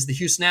 though, is the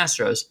Houston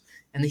Astros.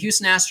 And the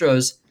Houston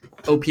Astros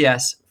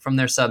OPS from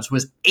their subs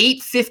was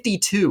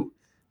 852,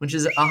 which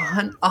is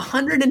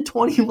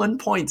 121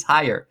 points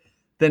higher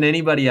than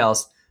anybody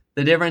else.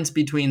 The difference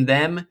between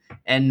them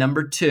and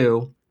number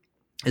 2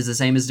 is the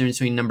same as the difference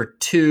between number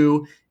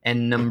 2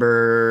 and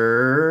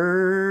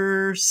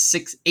number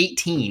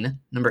 18.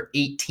 Number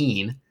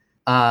 18.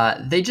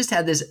 They just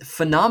had this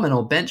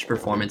phenomenal bench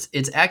performance.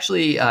 It's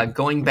actually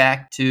going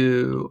back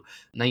to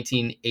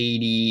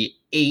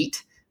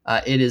 1988.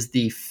 It is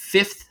the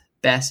 5th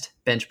best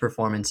bench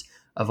performance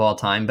of all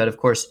time. But of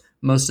course,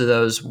 most of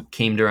those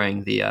came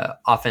during the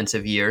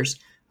offensive years.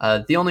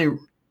 The only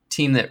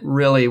team that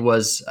really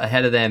was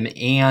ahead of them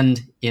and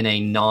in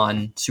a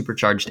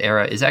non-supercharged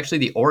era is actually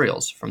the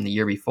Orioles from the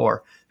year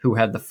before, who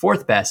had the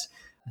 4th best.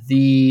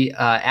 The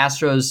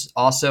Astros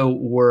also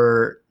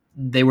were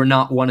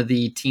not one of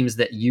the teams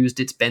that used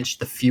its bench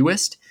the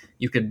fewest.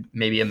 You could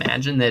maybe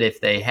imagine that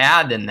if they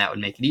had, then that would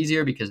make it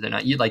easier because they're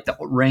not like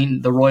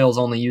the Royals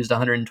only used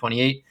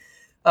 128.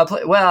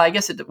 Well, I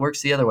guess it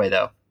works the other way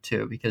though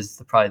too,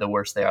 because probably the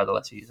worse they are, the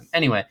less you use them.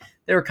 Anyway,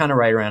 they were kind of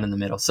right around in the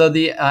middle. So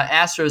the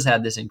Astros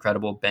had this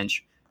incredible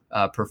bench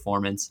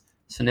performance.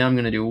 So now I'm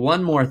going to do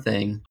one more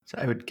thing. So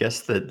I would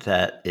guess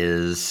that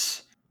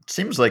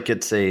seems like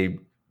it's a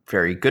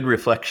very good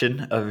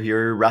reflection of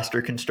your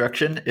roster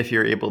construction if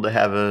you're able to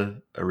have a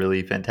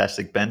really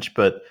fantastic bench.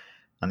 But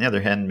on the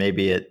other hand,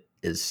 maybe it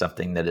is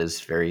something that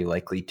is very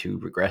likely to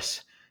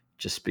regress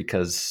just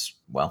because,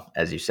 well,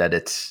 as you said,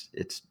 it's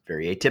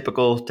very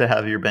atypical to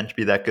have your bench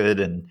be that good.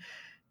 And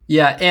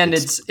yeah, and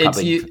it's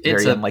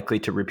very unlikely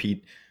to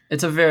repeat.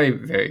 It's a very,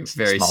 very,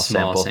 very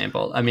small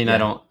sample. I mean,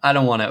 yeah. I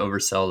don't want to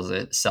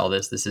oversell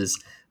this. This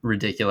is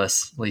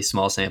ridiculously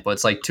small sample.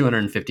 It's like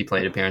 250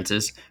 plate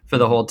appearances for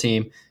the whole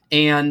team.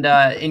 And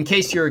in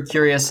case you're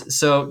curious,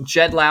 so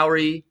Jed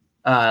Lowry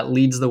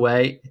leads the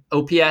way.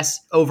 OPS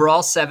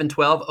overall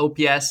 712.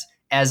 OPS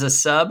as a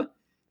sub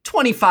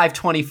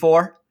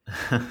 25-24.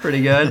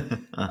 Pretty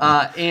good.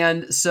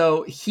 And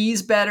so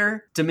he's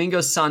better.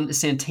 Domingo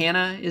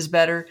Santana is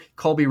better.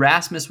 Colby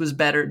Rasmus was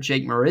better.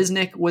 Jake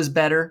Marisnick was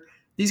better.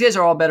 These guys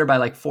are all better by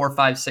like 4,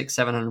 5, 6,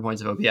 700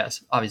 points of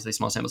OPS. Obviously,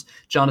 small samples.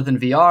 Jonathan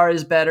VR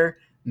is better.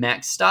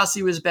 Max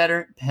Stassi was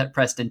better.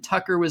 Preston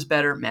Tucker was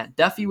better. Matt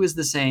Duffy was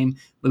the same.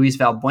 Luis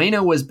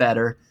Valbuena was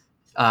better.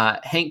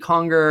 Hank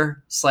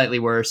Conger, slightly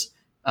worse.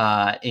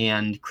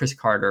 And Chris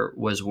Carter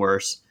was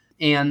worse.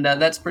 And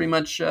that's pretty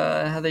much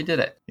how they did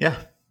it. Yeah.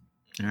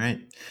 All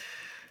right.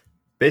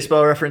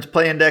 Baseball Reference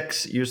Play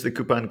Index. Use the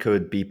coupon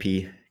code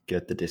BP.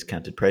 Get the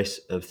discounted price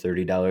of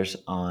 $30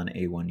 on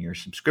a 1-year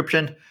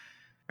subscription.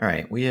 All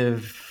right, we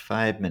have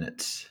 5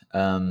 minutes.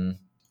 All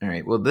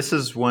right, well, this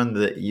is one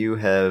that you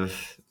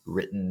have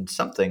written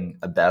something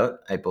about,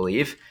 I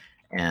believe,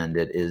 and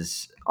it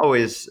is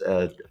always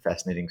a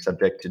fascinating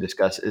subject to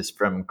discuss. It's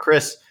from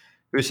Chris,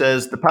 who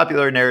says, the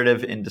popular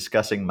narrative in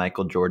discussing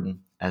Michael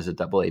Jordan as a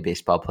Double-A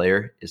baseball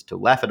player is to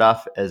laugh it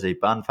off as a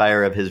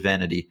bonfire of his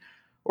vanity,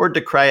 or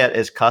decry it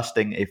as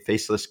costing a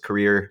faceless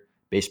career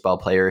baseball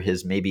player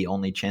his maybe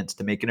only chance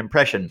to make an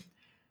impression.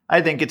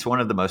 I think it's one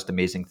of the most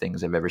amazing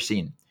things I've ever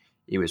seen.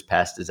 He was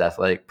past his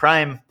athletic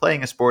prime,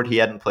 playing a sport he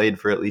hadn't played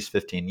for at least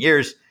 15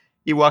 years.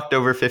 He walked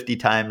over 50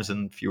 times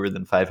in fewer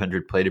than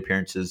 500 plate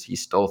appearances. He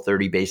stole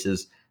 30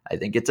 bases. I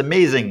think it's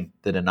amazing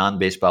that a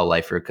non-baseball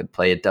lifer could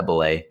play at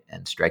Double-A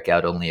and strike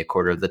out only a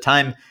quarter of the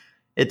time.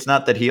 It's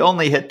not that he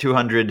only hit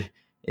 200.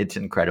 It's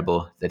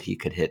incredible that he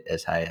could hit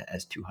as high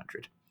as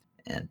 200.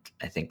 And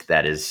I think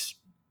that is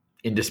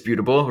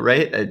indisputable,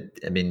 right?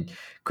 I mean,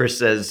 Chris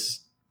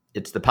says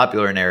it's the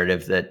popular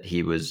narrative that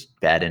he was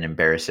bad and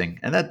embarrassing.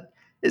 And that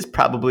is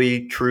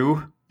probably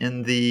true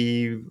in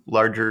the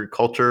larger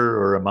culture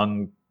or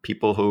among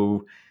people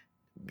who,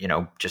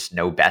 just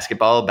know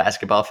basketball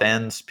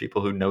fans,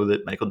 people who know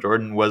that Michael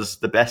Jordan was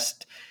the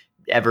best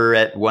ever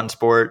at one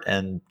sport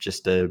and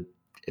just a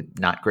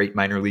not great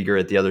minor leaguer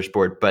at the other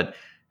sport. But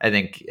I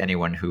think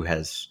anyone who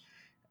has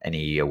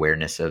any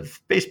awareness of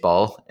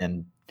baseball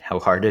and how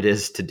hard it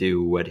is to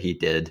do what he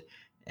did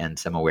and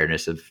some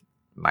awareness of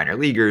minor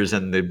leaguers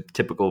and the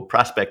typical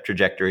prospect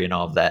trajectory and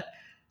all of that,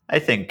 I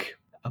think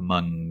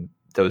among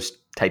those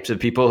types of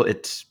people,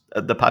 it's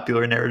the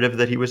popular narrative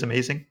that he was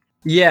amazing.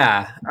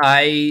 Yeah,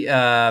 I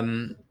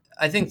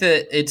think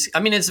that it's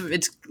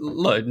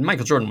look,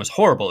 Michael Jordan was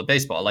horrible at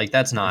baseball. Like,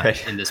 that's not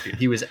right in dispute.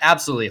 He was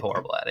absolutely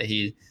horrible at it.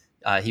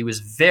 He was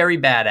very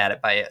bad at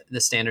it by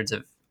the standards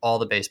of all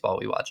the baseball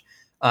we watch.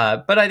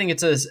 But I think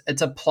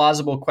it's a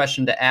plausible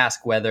question to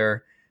ask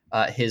whether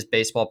his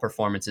baseball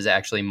performance is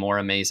actually more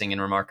amazing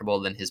and remarkable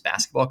than his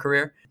basketball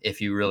career,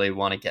 if you really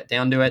want to get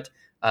down to it.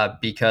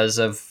 Because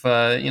of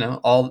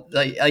all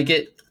like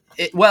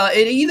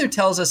it either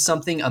tells us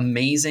something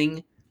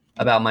amazing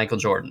about Michael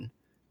Jordan,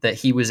 that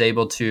he was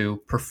able to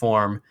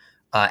perform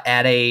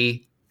at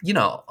a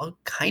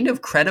kind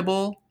of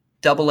credible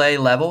Double-A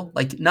level,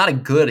 like not a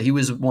good. He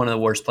was one of the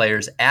worst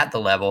players at the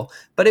level,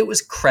 but it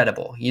was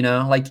credible.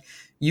 Like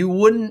you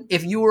wouldn't,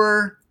 if you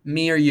were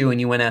me or you and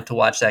you went out to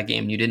watch that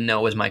game and you didn't know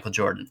it was Michael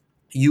Jordan,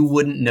 you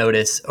wouldn't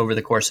notice over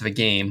the course of a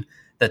game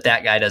that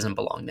guy doesn't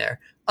belong there.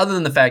 Other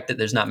than the fact that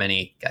there's not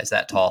many guys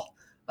that tall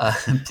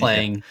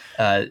playing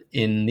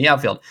in the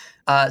outfield.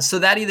 So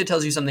that either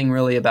tells you something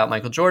really about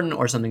Michael Jordan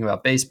or something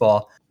about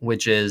baseball,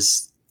 which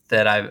is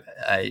that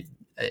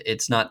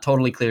it's not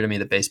totally clear to me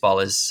that baseball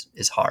is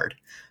hard.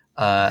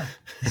 I'm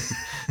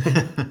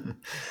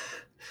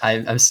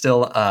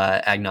still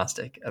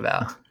agnostic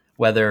about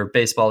whether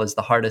baseball is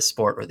the hardest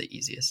sport or the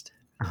easiest.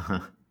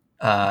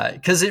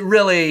 Because it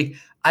really,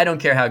 I don't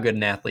care how good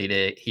an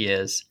athlete he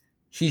is,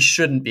 he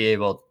shouldn't be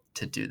able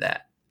to do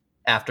that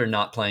after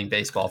not playing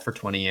baseball for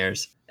 20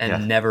 years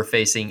and never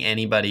facing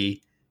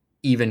anybody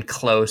even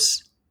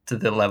close to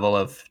the level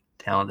of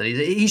talent that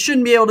he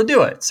shouldn't be able to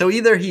do it. So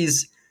either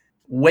he's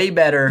way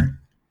better,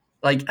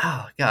 like,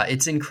 oh God,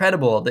 it's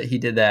incredible that he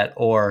did that,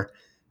 or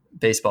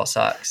baseball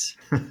sucks.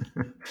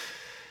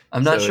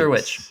 I'm not sure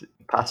which.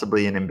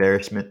 Possibly an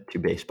embarrassment to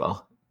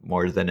baseball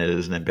more than it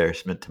is an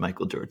embarrassment to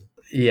Michael Jordan.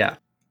 Yeah.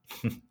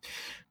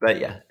 But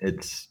yeah,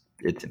 it's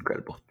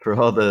incredible for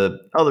all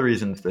the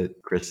reasons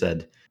that Chris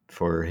said.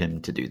 For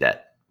him to do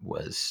that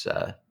was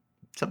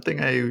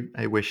something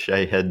I wish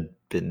I had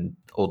been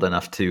old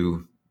enough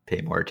to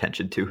pay more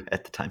attention to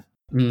at the time.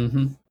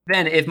 Mm-hmm.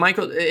 Then if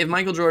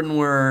Michael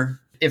Jordan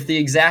if the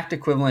exact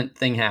equivalent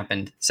thing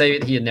happened, say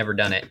he had never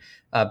done it,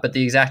 but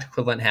the exact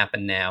equivalent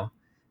happened now,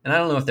 and I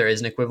don't know if there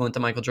is an equivalent to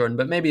Michael Jordan,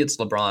 but maybe it's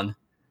LeBron.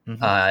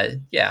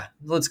 Yeah,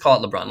 let's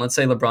call it LeBron. Let's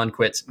say LeBron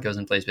quits and goes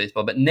and plays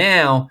baseball, but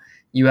now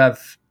you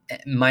have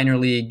minor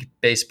league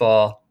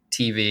baseball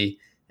TV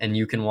and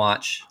you can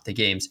watch the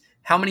games.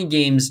 How many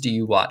games do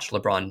you watch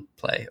LeBron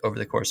play over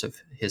the course of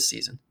his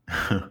season?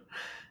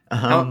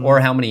 Or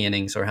how many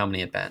innings or how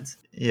many at-bats?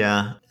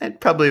 Yeah, I'd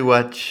probably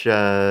watch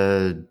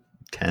 10.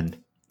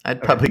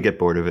 I'd probably get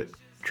bored of it.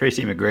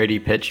 Tracy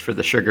McGrady pitched for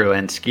the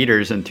Sugarland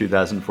Skeeters in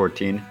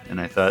 2014, and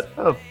I thought,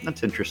 oh,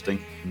 that's interesting.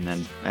 And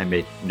then I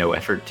made no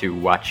effort to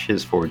watch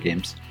his 4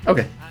 games.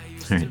 Okay.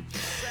 All right.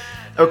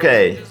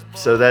 Okay,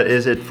 so that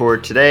is it for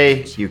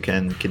today. You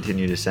can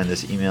continue to send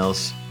us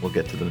emails. We'll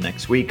get to them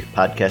next week.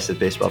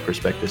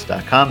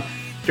 podcast@baseballprospectus.com.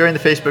 Join the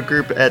Facebook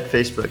group at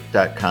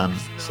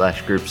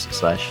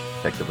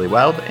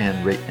facebook.com/groups/effectivelywild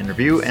and rate and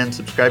review and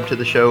subscribe to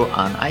the show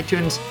on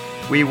iTunes.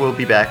 We will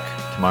be back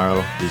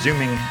tomorrow,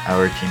 resuming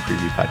our team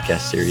preview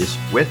podcast series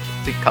with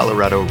the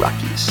Colorado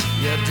Rockies.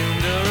 You're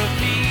doomed to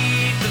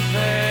repeat the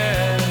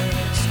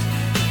past,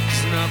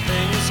 'cause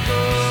nothing's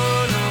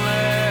gonna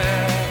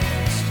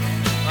last.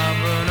 I'll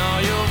burn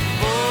all your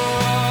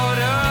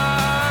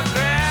photographs.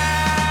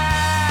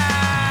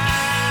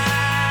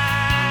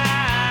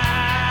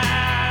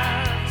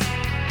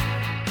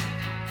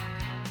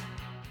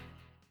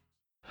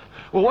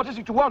 Well, what is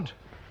it you want?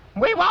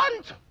 We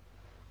want